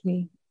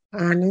Lakshmi,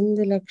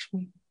 Anand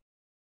Lakshmi,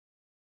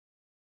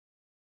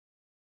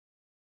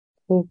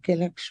 Bhogya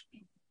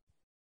Lakshmi,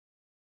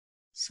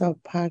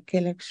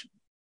 Saubhagya Lakshmi,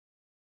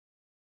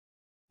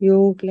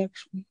 Yog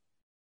Lakshmi,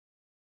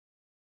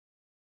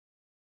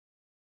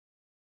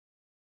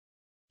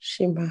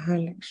 Shri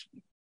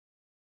Mahalakshmi.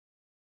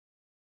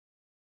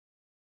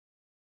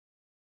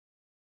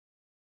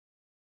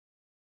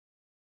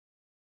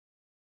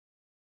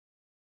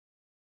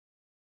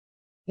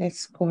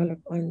 Let's call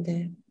upon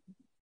them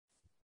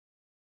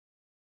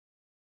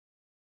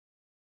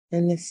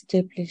and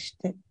establish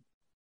them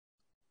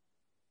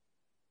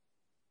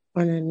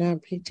on a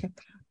Nabhi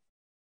Chakra.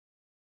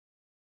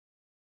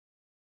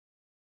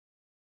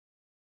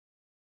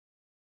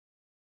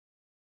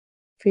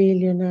 Feel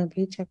your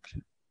Nabhi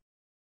Chakra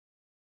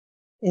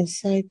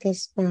inside the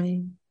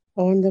spine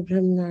on the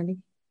Brahmanadi.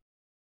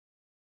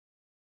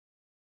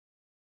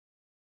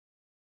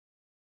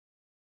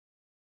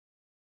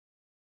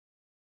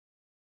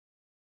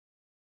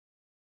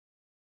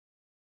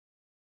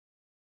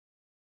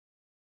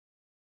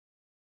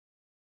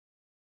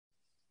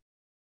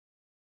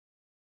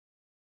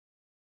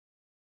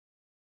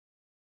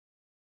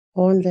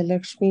 All the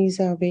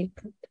Lakshmis are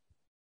awakened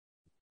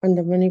on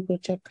the Manipur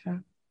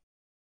Chakra.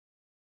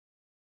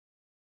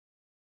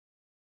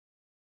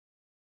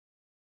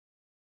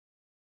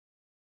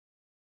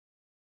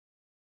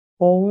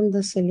 All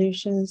the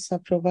solutions are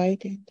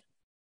provided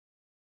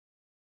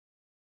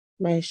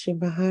by Shri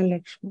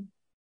Mahalakshmi.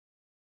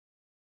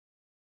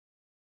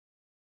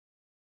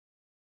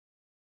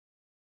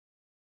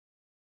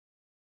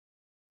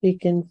 We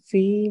can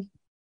feel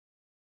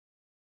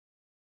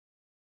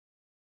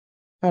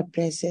her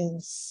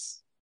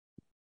presence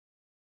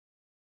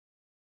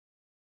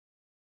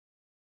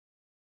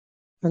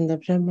on the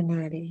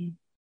Brahmanadi,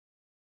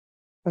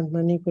 on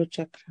Manipur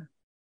Chakra.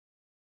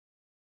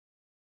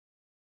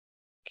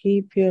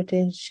 Keep your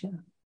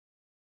attention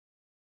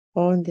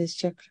on this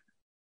chakra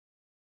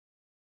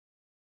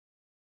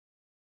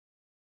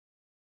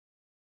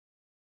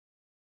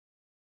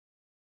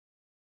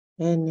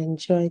and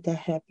enjoy the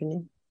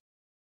happening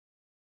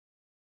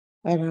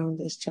around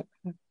this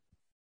chakra.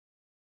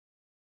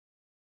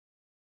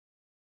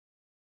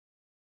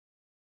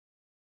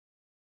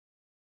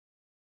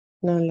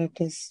 Now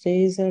let us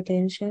raise our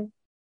attention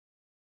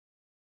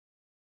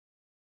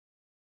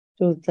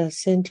to the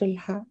central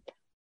heart,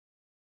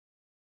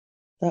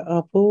 the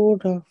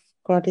abode of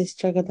Goddess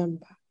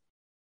Jagadamba,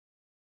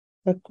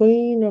 the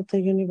Queen of the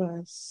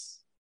universe.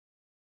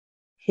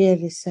 Here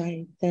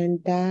reside the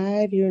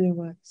entire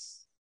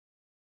universe,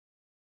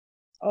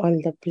 all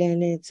the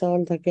planets,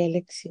 all the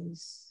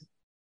galaxies,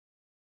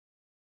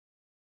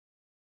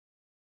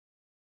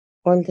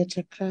 all the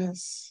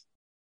chakras,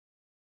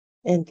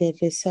 and their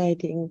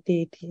residing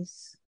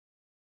deities,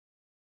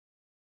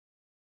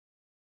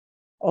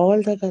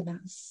 all the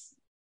ganas.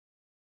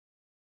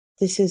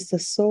 This is the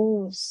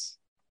source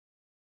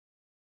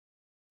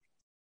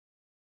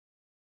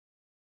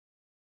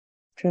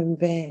from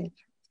where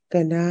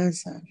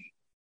ganas are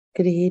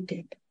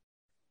created,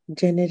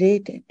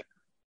 generated,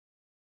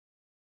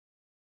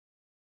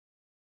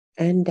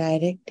 and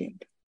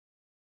directed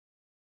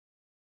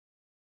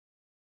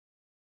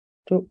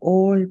to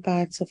all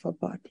parts of our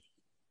body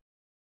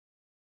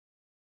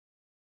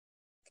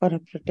for a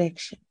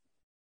protection.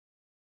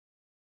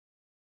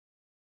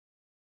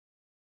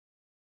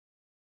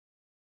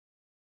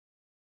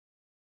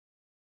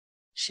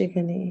 Shri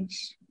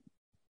Ganesha,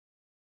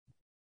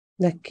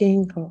 the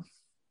king of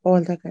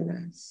all the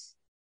ganas,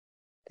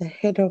 the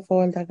head of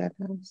all the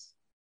ganas,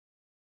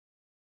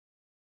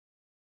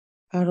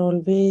 are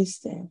always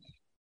there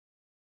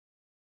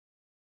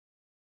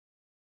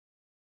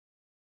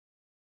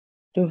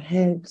to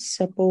help,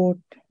 support,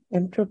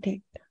 and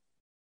protect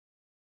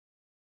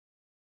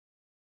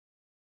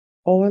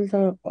all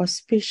the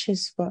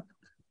auspicious work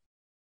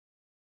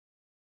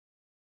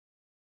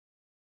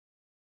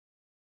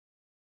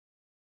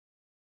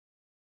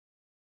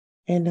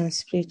in our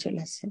spiritual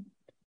ascent.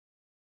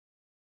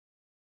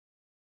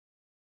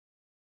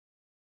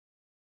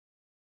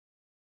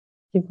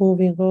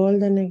 Removing all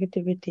the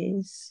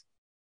negativities,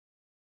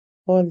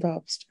 all the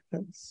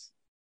obstacles.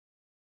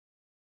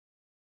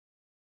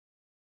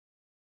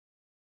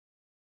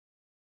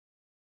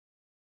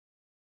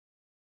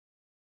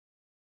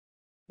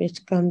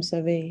 Which comes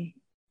away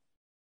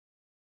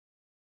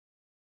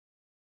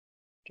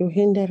to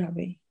hinder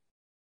away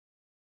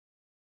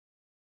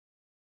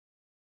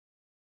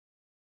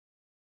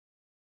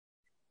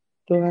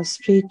to our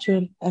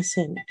spiritual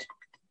ascent.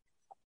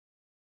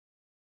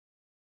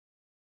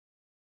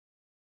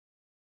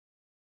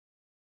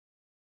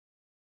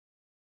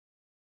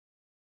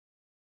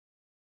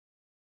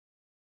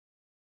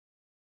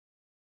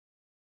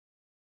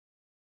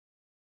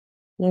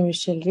 Now we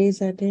shall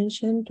raise our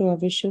attention to our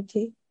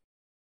Vishuddhi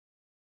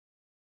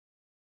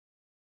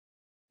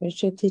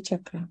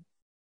chakra,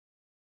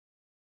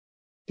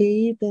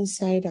 deep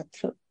inside our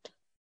throat.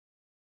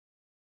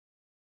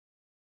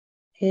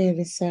 Here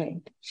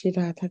reside Shri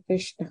Radha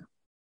Krishna,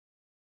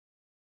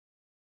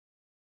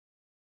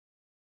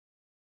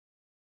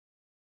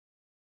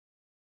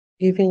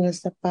 giving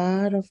us the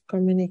power of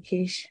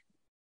communication,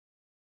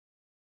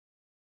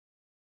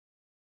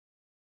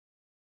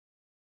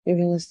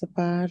 giving us the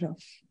power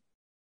of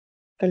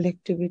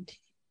collectivity,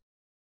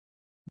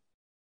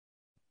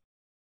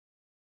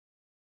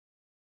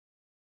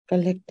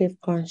 collective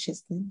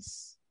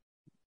consciousness.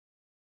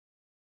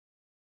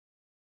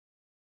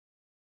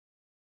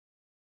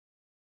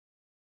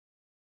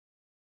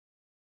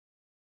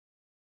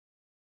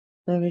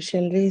 Now we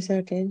shall raise our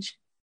attention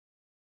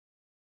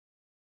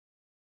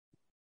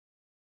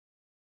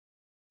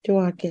to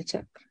Agya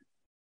Chakra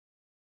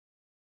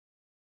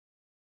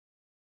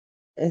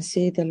and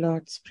say the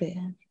Lord's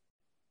Prayer.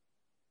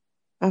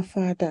 Our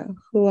Father,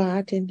 who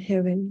art in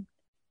heaven,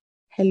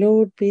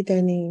 hallowed be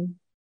thy name.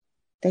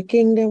 Thy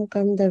kingdom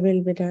come, thy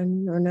will be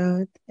done on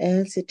earth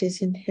as it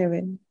is in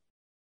heaven.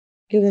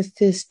 Give us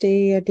this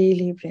day our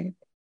daily bread.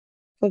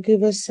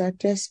 Forgive us our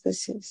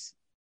trespasses,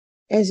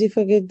 as we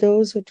forgive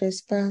those who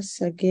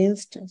trespass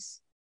against us.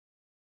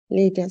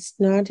 Lead us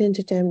not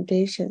into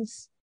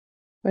temptations,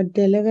 but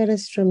deliver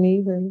us from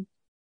evil.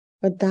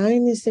 For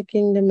thine is the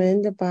kingdom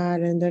and the power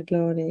and the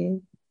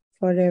glory,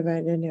 forever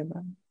and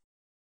ever.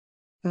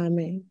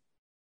 Amen.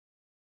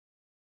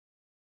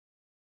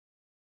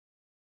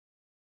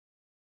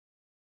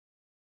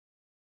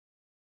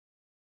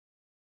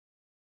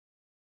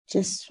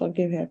 Just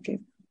forgive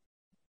everyone.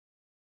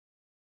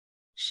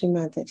 Shri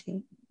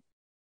Mataji.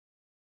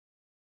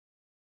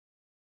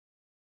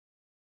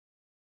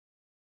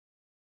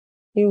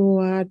 You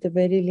are the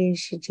very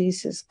least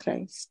Jesus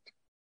Christ.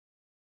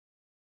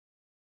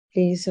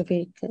 Please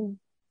awaken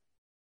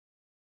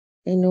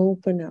and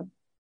open up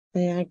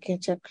my Ajna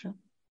Chakra.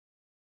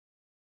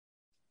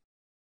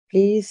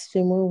 Please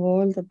remove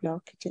all the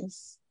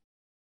blockages.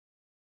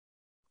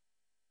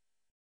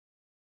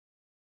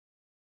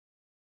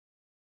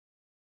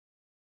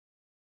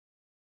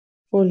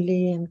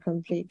 Fully and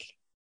completely.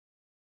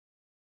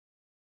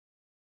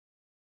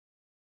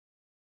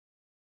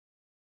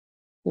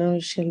 Now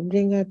we shall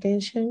bring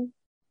attention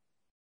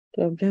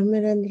to a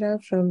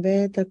Brahmarandra from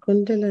where the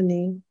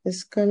Kundalini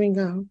is coming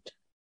out,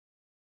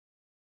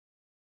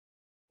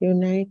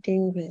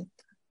 uniting with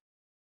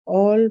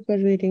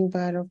all-pervading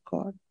power of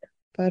God,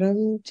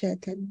 Param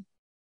Chaitanya.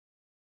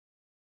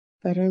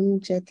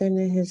 Param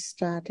Chaitanya has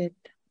started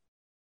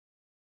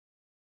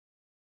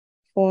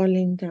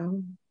falling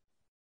down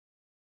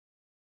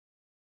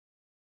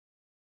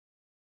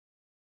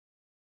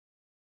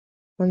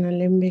on a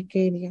limbic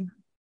area,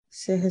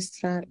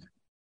 Sahasrara,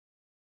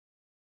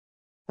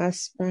 our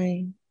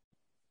spine,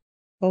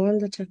 all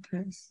the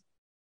chakras,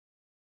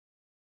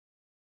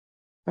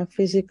 our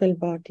physical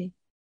body,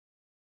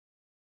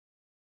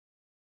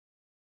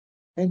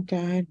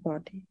 entire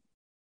body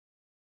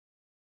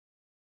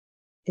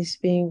is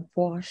being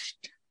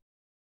washed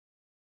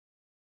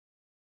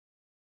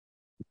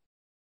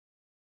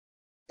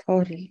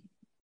thoroughly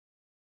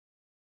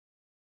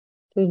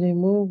to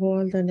remove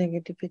all the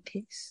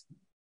negativities,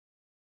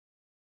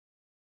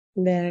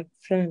 back,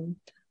 front,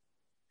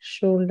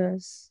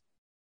 shoulders,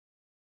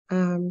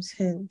 arms,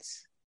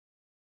 hands,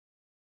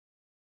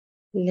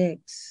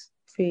 legs,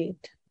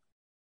 feet.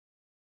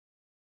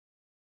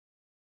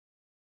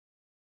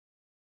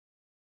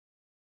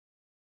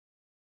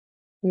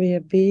 We are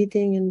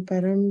bathing in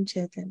Param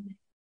Chaitanya.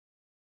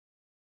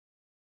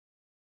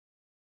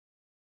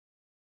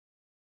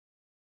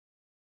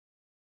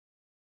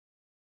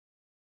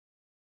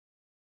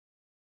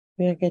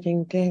 We are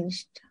getting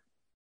cleansed.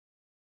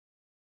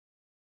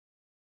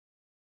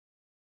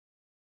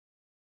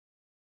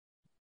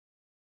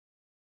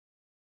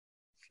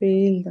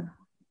 Feel the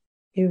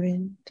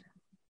event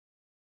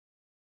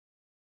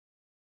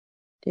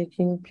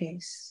taking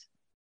place.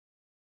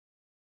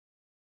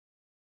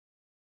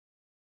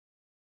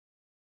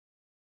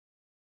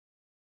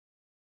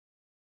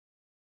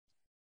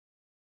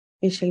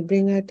 We shall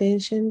bring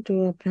attention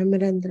to a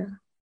Brahmarandra.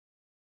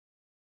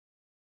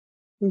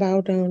 Bow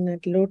down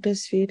at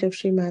lotus feet of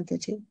Shri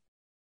Mataji.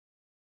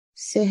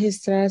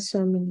 Sahasrara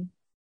Swamini.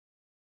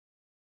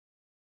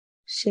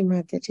 Shri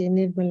Mataji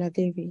Nirmala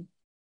Devi.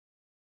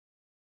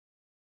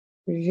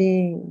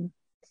 Reign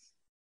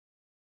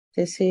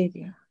this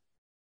area.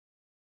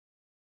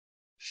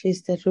 She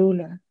is the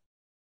ruler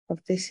of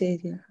this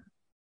area.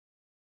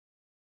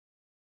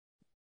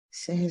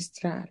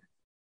 Sahasrara.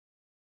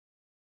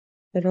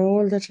 Where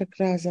all the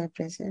chakras are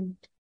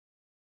present.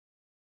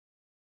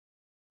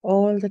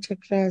 All the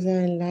chakras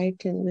are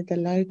enlightened with the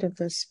light of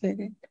the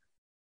Spirit.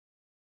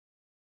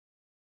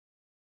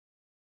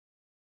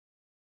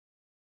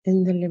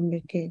 In the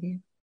limbic area.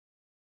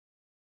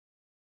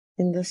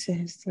 In the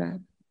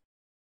Sahasrara.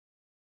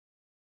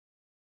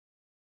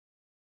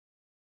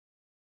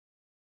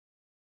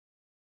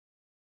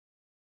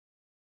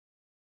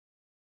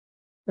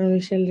 Now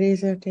we shall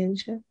raise our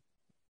attention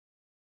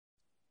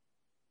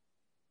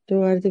to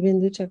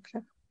Ardhabindu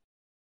Chakra.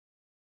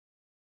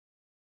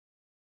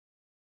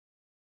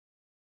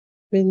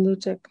 Bindu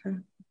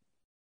Chakra.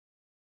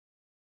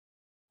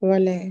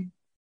 Valay.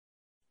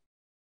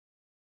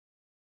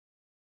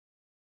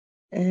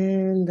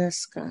 And the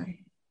sky.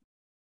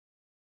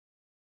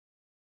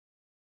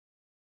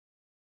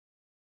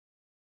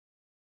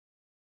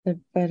 That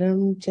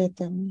Param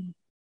Chaitanya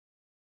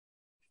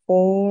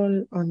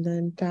fall on the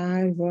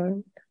entire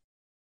world,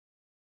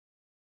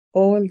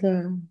 all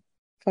the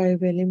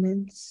 5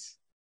 elements,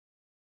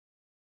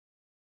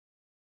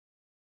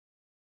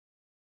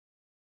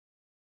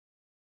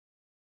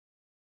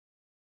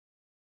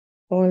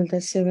 all the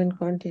 7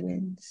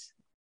 continents,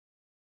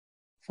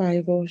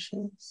 5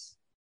 oceans,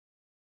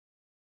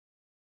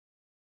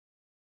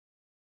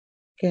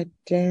 get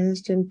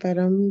cleansed in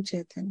Param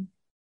Chaitanya.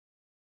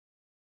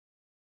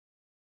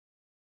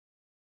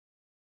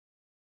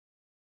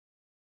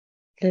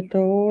 Let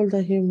all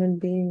the human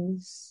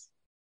beings,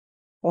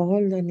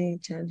 all the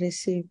nature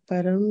receive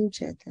Param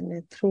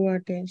Chaitanya through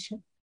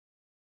attention.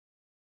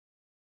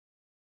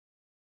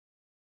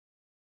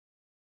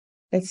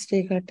 Let's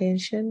take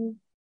attention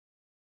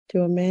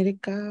to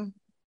America,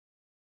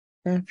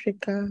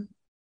 Africa,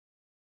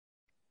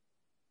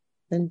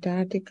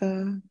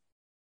 Antarctica,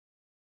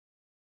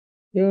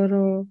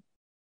 Europe,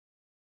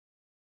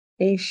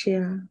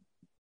 Asia,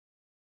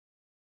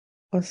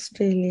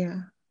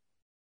 Australia,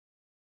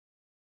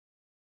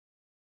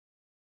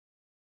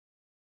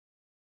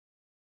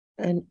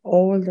 and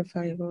all the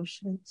 5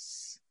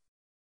 oceans.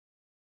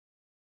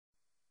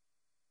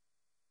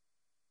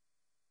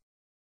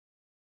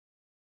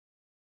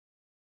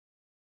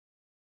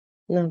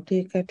 Now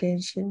take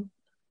attention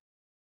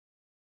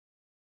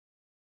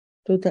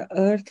to the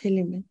earth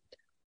element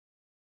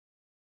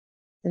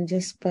and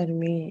just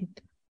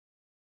permeate.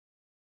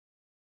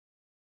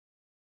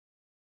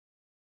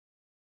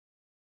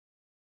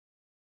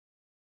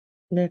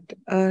 Let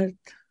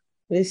earth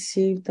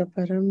receive the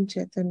Param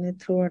Chaitanya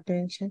through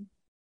attention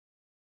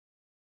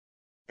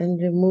and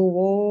remove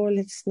all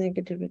its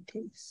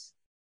negativities.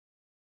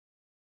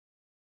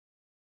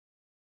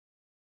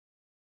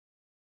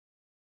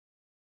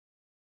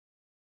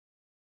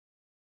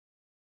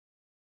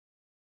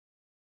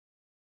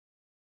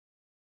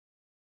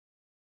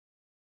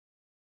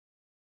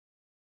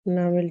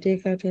 Now we'll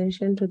take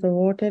attention to the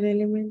water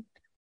element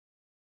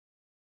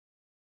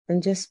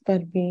and just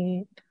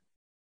permeate.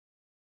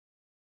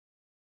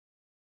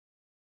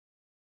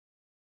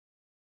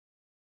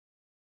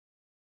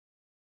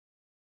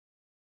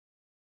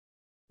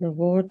 The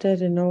water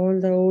in all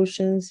the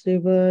oceans,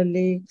 river,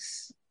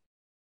 lakes,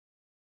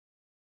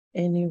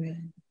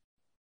 anywhere.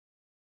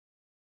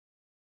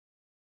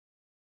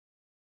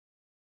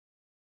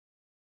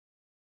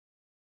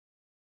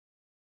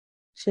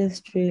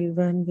 Just feel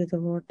one with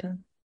the water.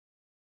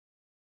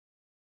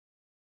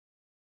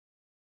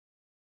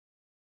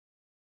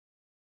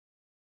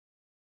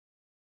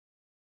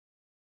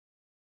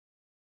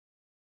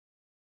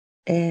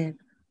 Air.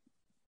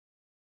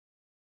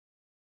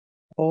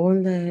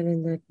 All the air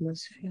in the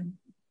atmosphere.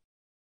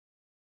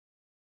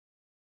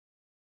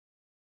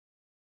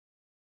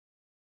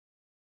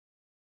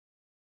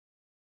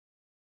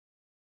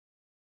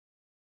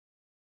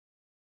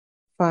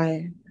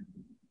 Fire.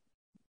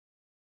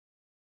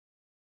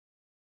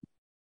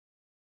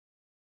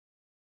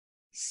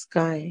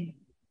 Sky.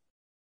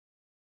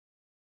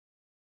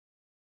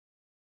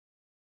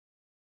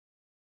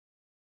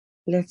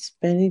 Let's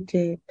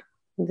penetrate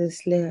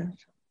this layer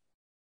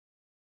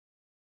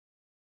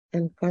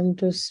and come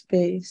to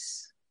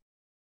space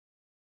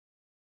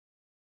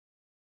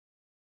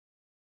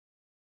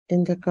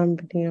in the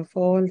company of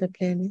all the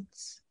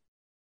planets,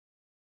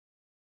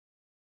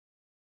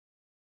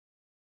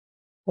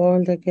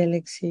 all the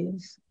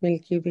galaxies,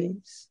 Milky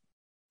Ways,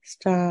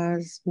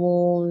 stars,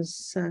 moons,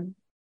 sun.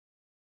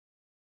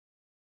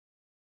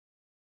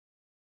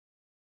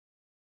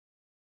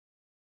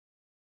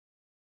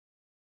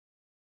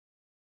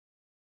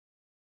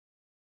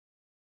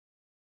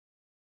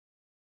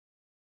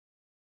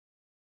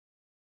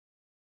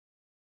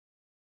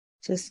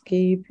 Just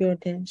keep your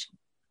attention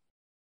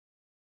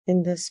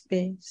in the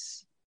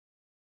space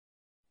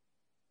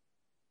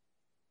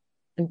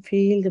and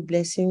feel the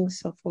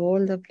blessings of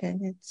all the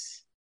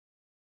planets.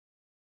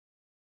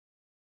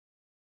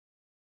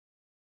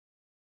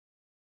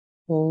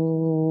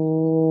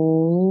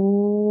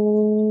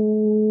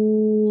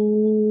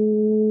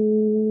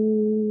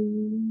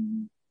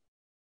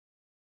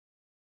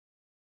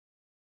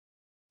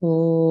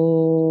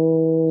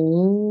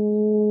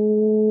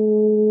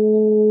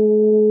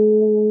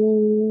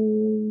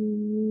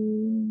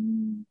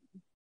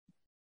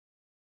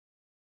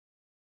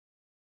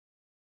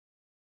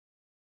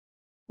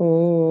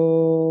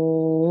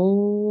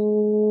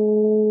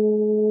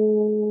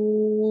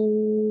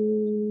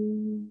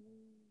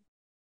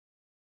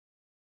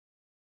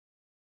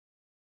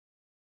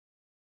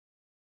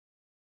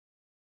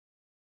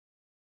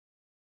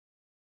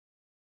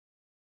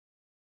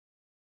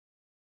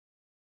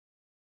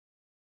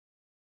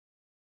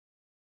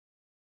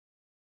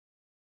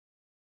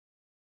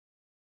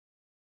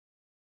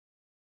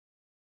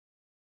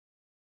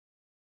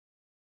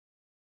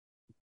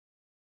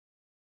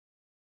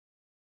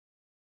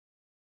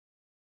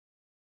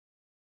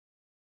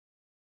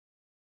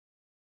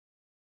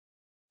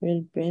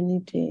 Will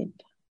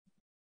penetrate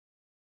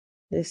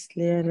this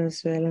layer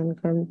as well and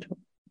come to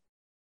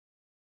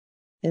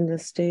in the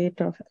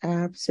state of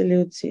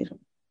absolute zero.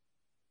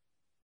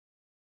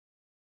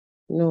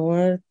 No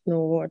earth, no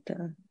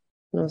water,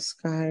 no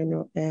sky,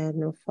 no air,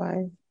 no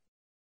fire,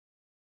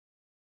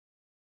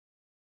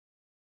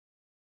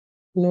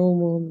 no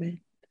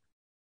movement.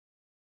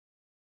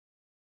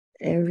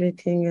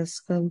 Everything has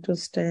come to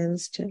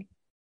stand still.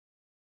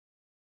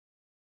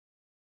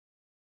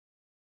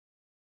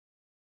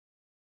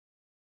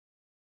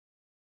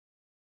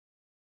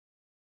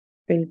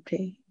 We'll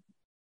pray.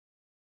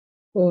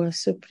 O our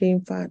Supreme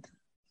Father,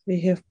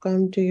 we have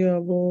come to your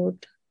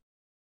abode.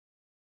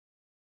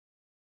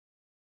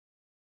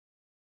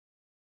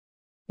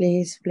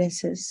 Please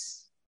bless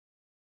us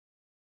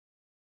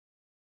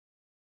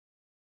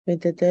with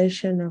the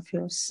darshan of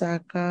your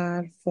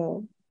Sakar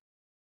form.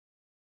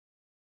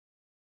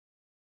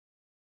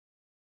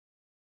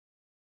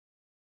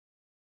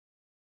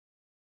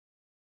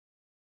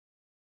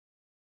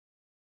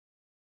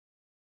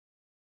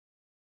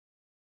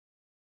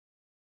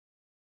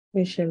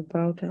 We shall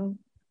bow down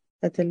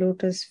at the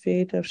lotus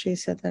feet of Shri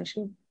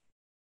Sahajayoga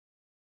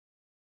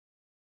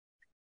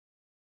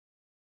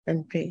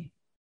and pray.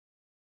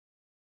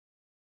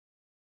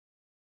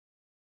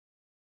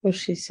 O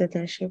Shri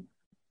Sahajayoga,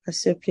 our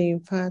Supreme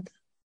Father,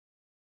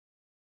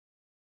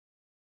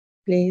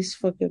 please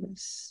forgive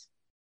us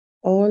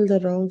all the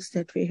wrongs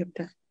that we have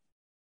done.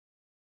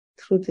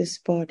 through this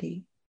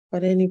body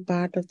or any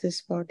part of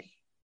this body,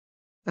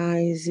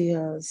 eyes,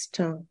 ears,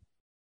 tongue,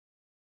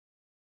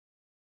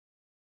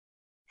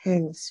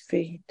 hands,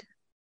 feet.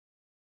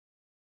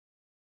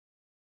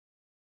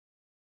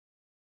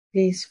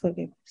 Please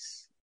forgive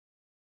us.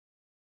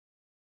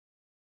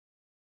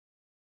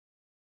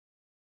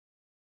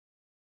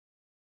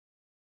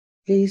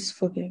 Please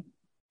forgive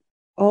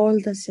all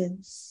the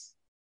sins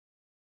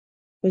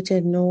which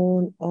are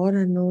known or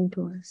unknown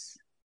to us.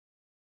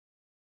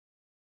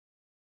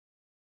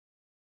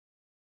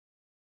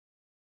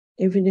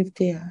 Even if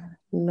they are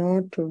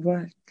not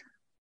worth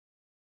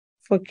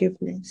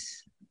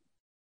forgiveness,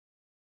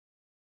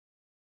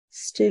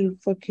 still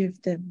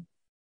forgive them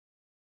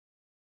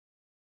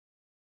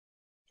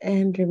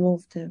and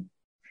remove them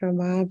from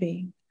our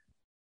being.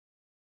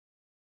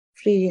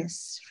 Free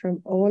us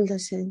from all the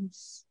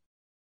sins,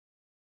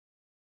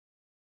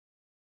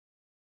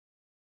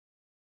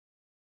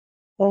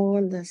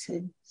 all the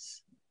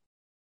sins.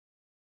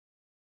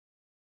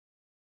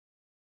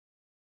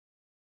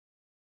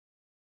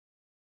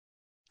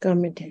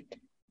 Committed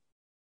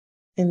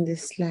in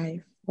this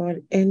life or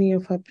any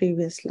of our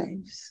previous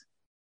lives.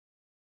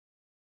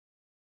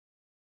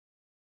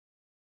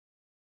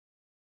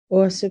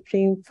 O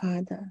Supreme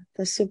Father,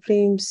 the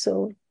Supreme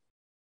Soul,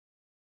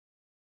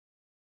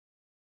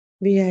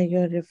 we are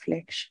your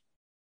reflection,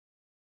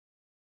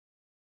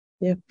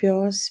 your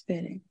pure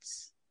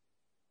spirits.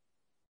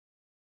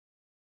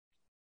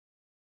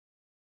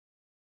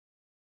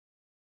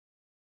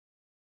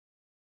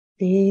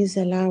 Please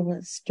allow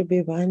us to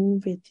be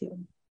one with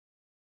you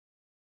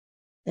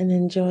and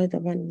enjoy the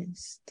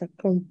oneness, the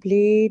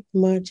complete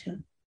merger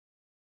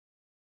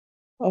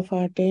of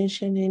our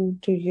attention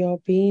into your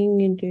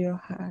being, into your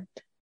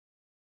heart.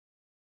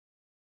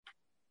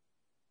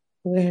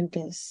 Grant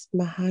us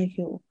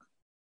Sahajayoga.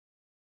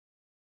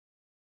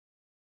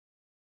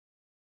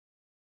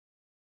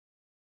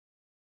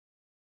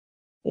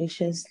 We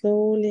shall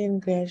slowly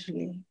and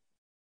gradually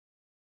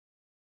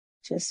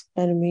just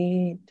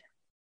permeate,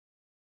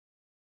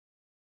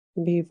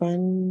 be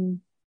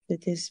one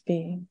with His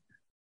being,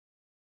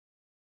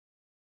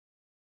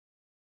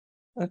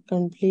 a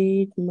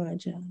complete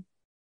merger.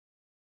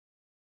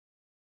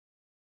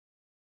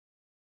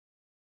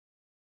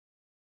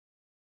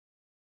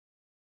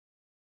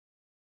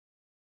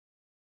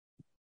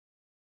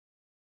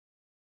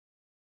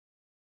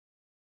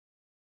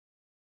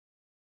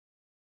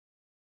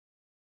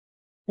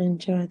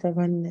 Enjoy the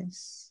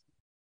oneness.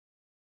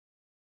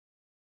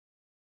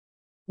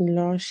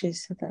 Lord Shri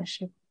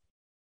Sadashiva.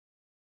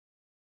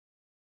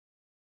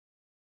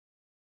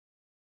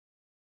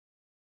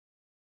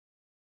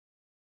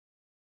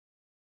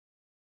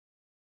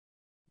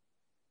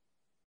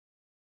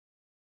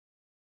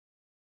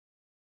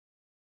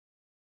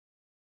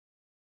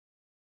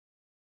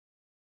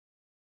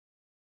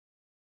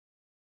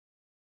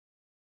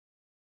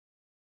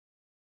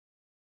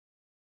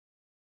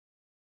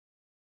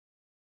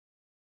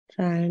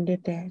 Try and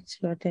detach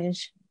your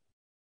attention.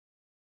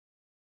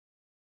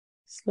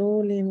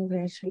 Slowly and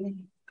gradually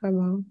come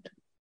out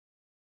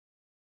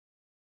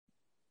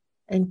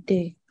and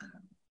take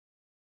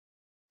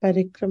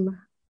parikrama,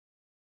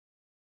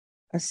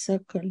 a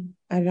circle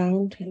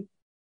around Him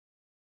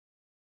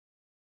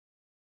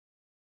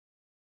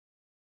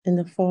in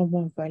the form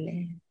of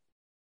ballet,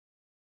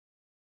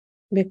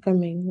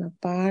 becoming a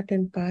part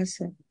and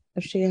parcel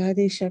of Shri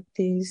Adi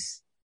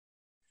Shakti's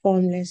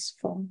formless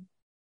form,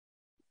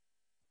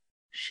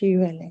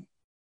 Shivalaya.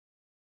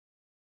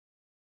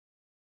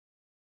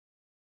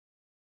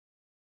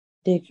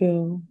 Take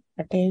your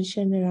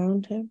attention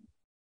around Him,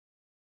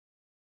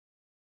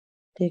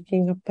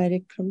 taking a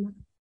parikrama.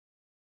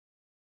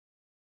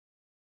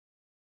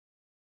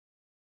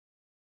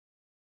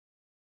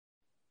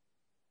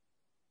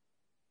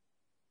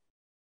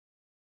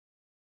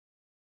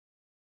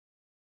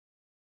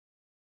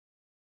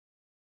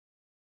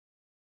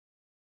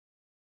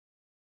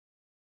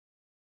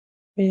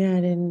 We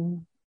are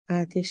in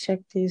Adi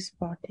Shakti's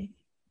body.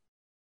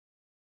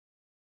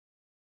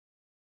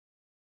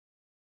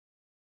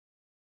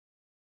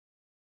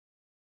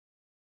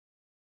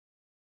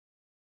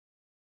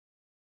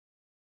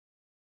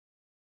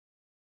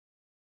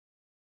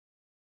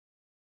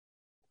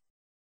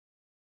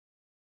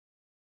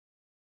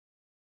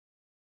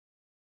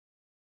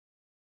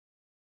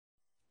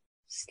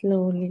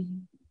 Slowly,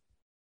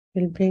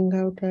 we'll bring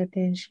out our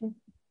attention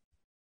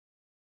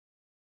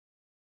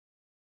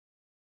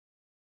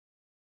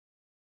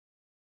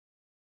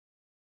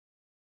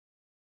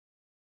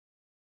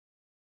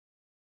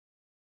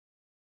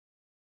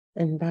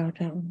and bow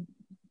down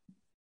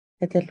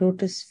at the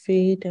lotus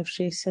feet of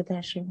Sri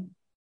Sadashiva.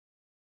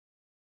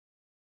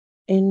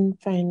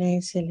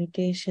 Infinite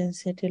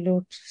salutations at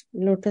the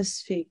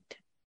lotus feet,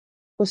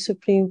 O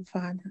Supreme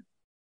Father.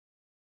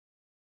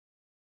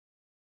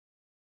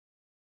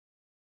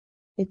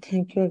 We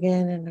thank you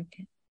again and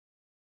again.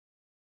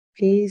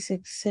 Please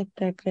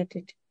accept our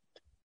gratitude.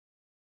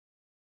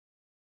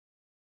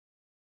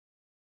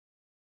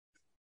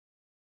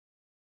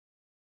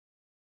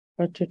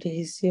 For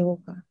today's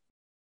yoga.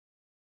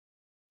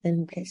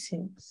 and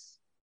blessings.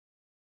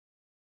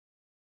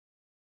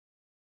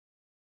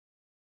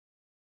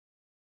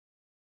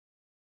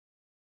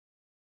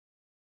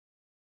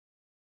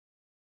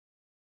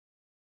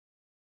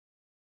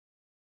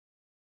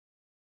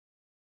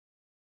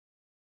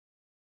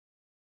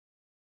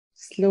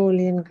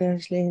 Slowly and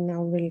gradually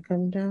now we'll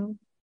come down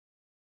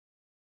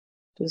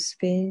to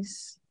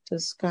space, to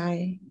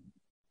sky,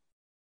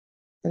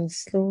 and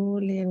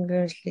slowly and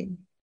gradually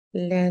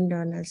land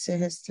on our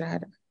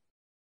Sahasrara.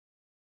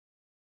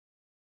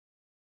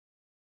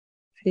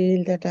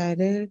 Feel the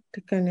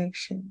direct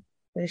connection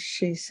with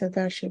Shri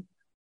Sadashiva.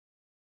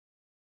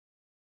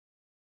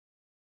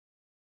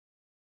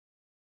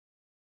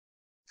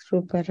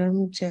 Through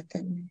Param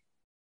Chaitanya.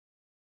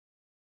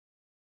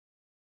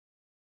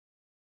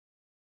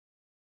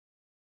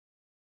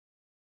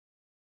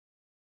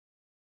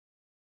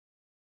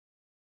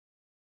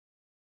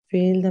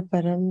 Feel the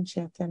Param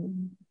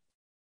Chaitanya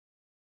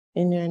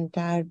in your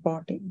entire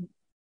body,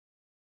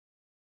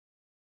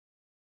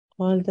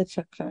 all the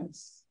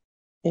chakras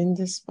in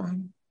the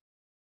spine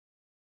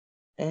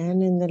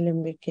and in the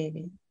limbic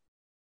area.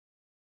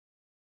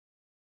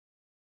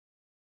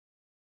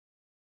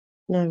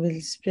 Now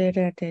we'll spread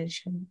our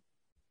attention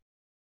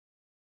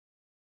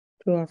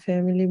to our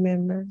family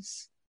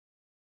members,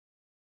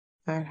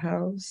 our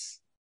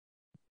house,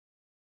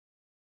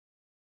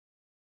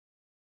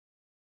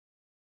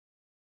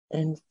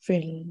 and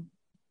fill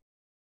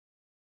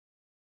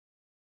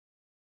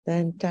the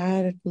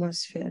entire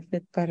atmosphere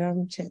with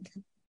Param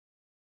Chaitanya.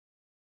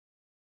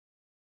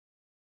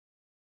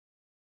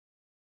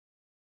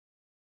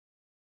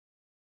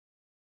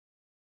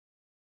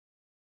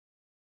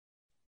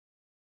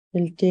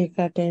 We'll take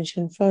our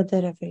attention further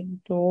away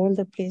to all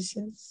the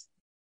places,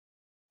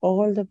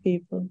 all the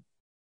people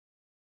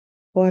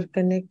who are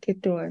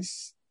connected to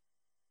us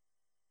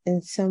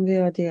in some way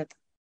or the other.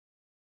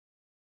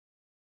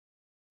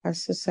 Our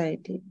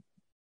society,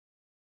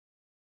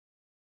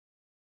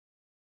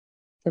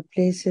 the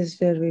places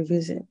where we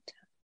visit,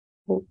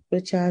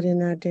 which are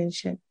in our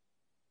attention.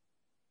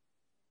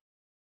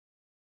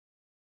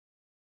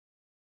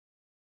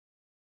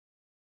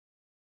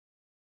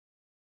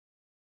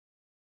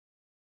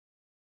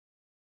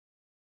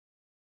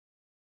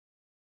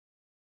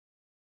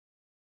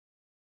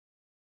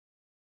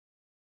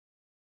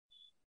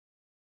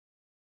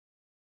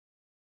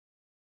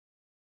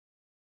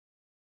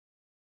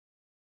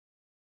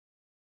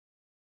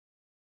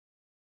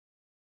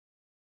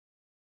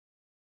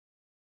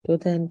 To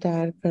the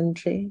entire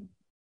country,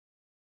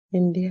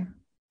 India,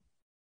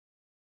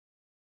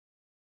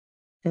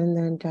 and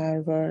the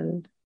entire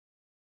world.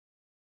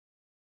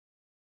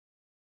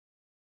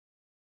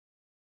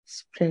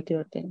 Spread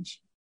your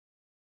attention.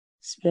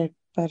 Spread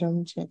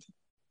Param Chaitanya.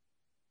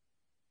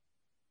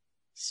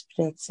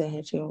 Spread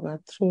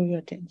Sahajayoga through your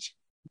attention.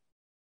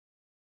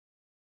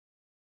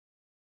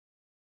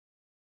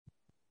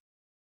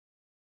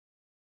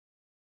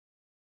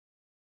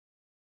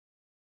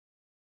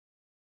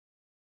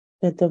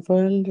 Let the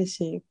world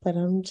receive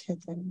Param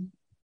Chaitanya.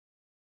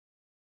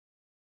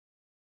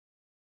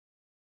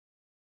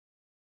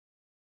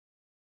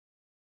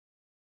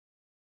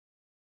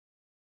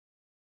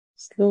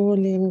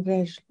 Slowly and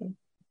gradually,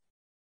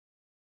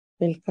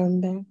 we'll come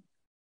back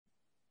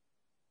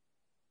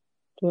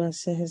to our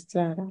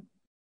Sahasrara.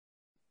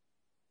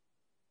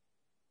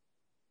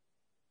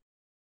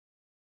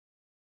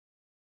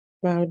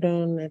 Bow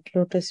down at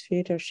lotus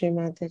feet of Shri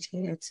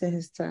Mataji at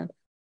Sahasrara.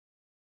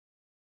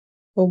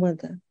 Oh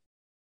Mother,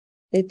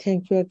 we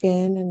thank you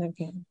again and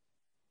again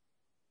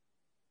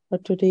for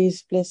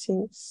today's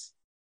blessings,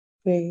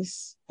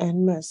 grace,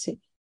 and mercy.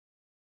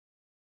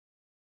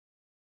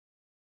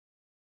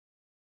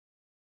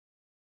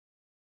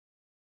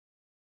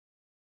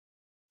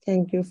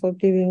 Thank you for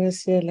giving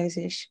us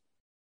realization,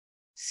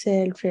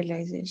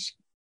 self-realization,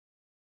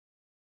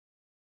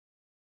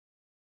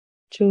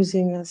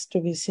 choosing us to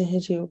be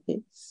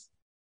Sahajayogis,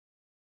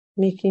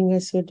 making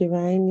us your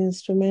divine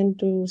instrument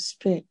to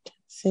spread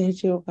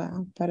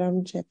Sahajayoga,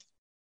 Param Chaitanya.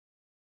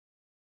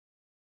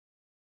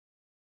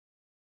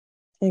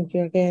 Thank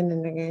you again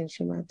and again,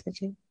 Shri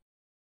Mataji.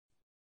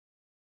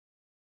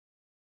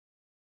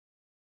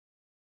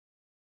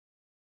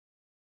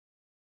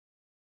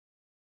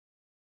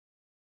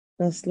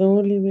 Now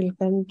slowly we'll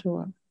come to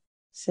our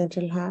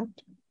central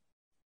heart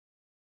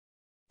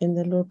in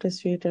the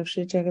lotus feet of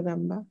Shri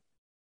Jagadamba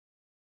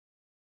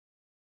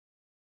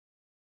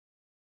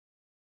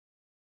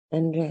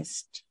and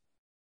rest.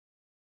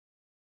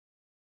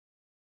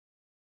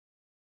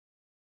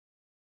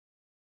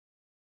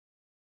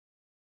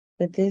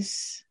 With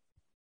this,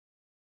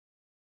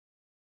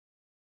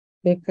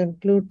 we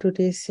conclude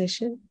today's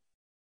session.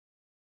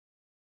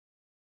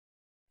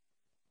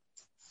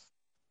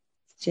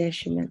 Jai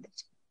Shri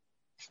Mataji.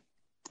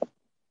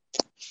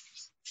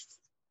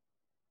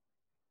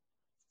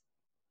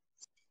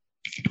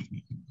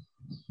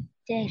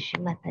 जय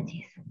श्री माता जी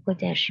सबको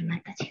जय श्री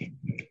माता जी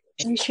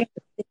Jai Shri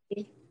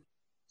Mataji.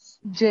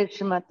 जय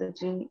श्री माता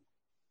जी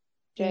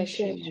Jai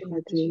Shri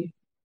Mataji.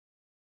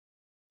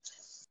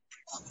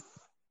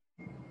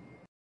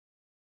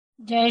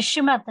 जय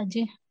श्री माता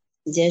जी।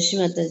 जय श्री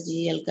माता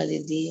जी। अलका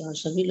दीदी और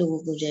सभी लोगों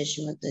को जय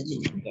श्री माता जी।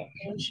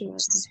 जय श्री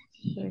माता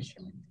जी। जय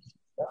श्री माता जी।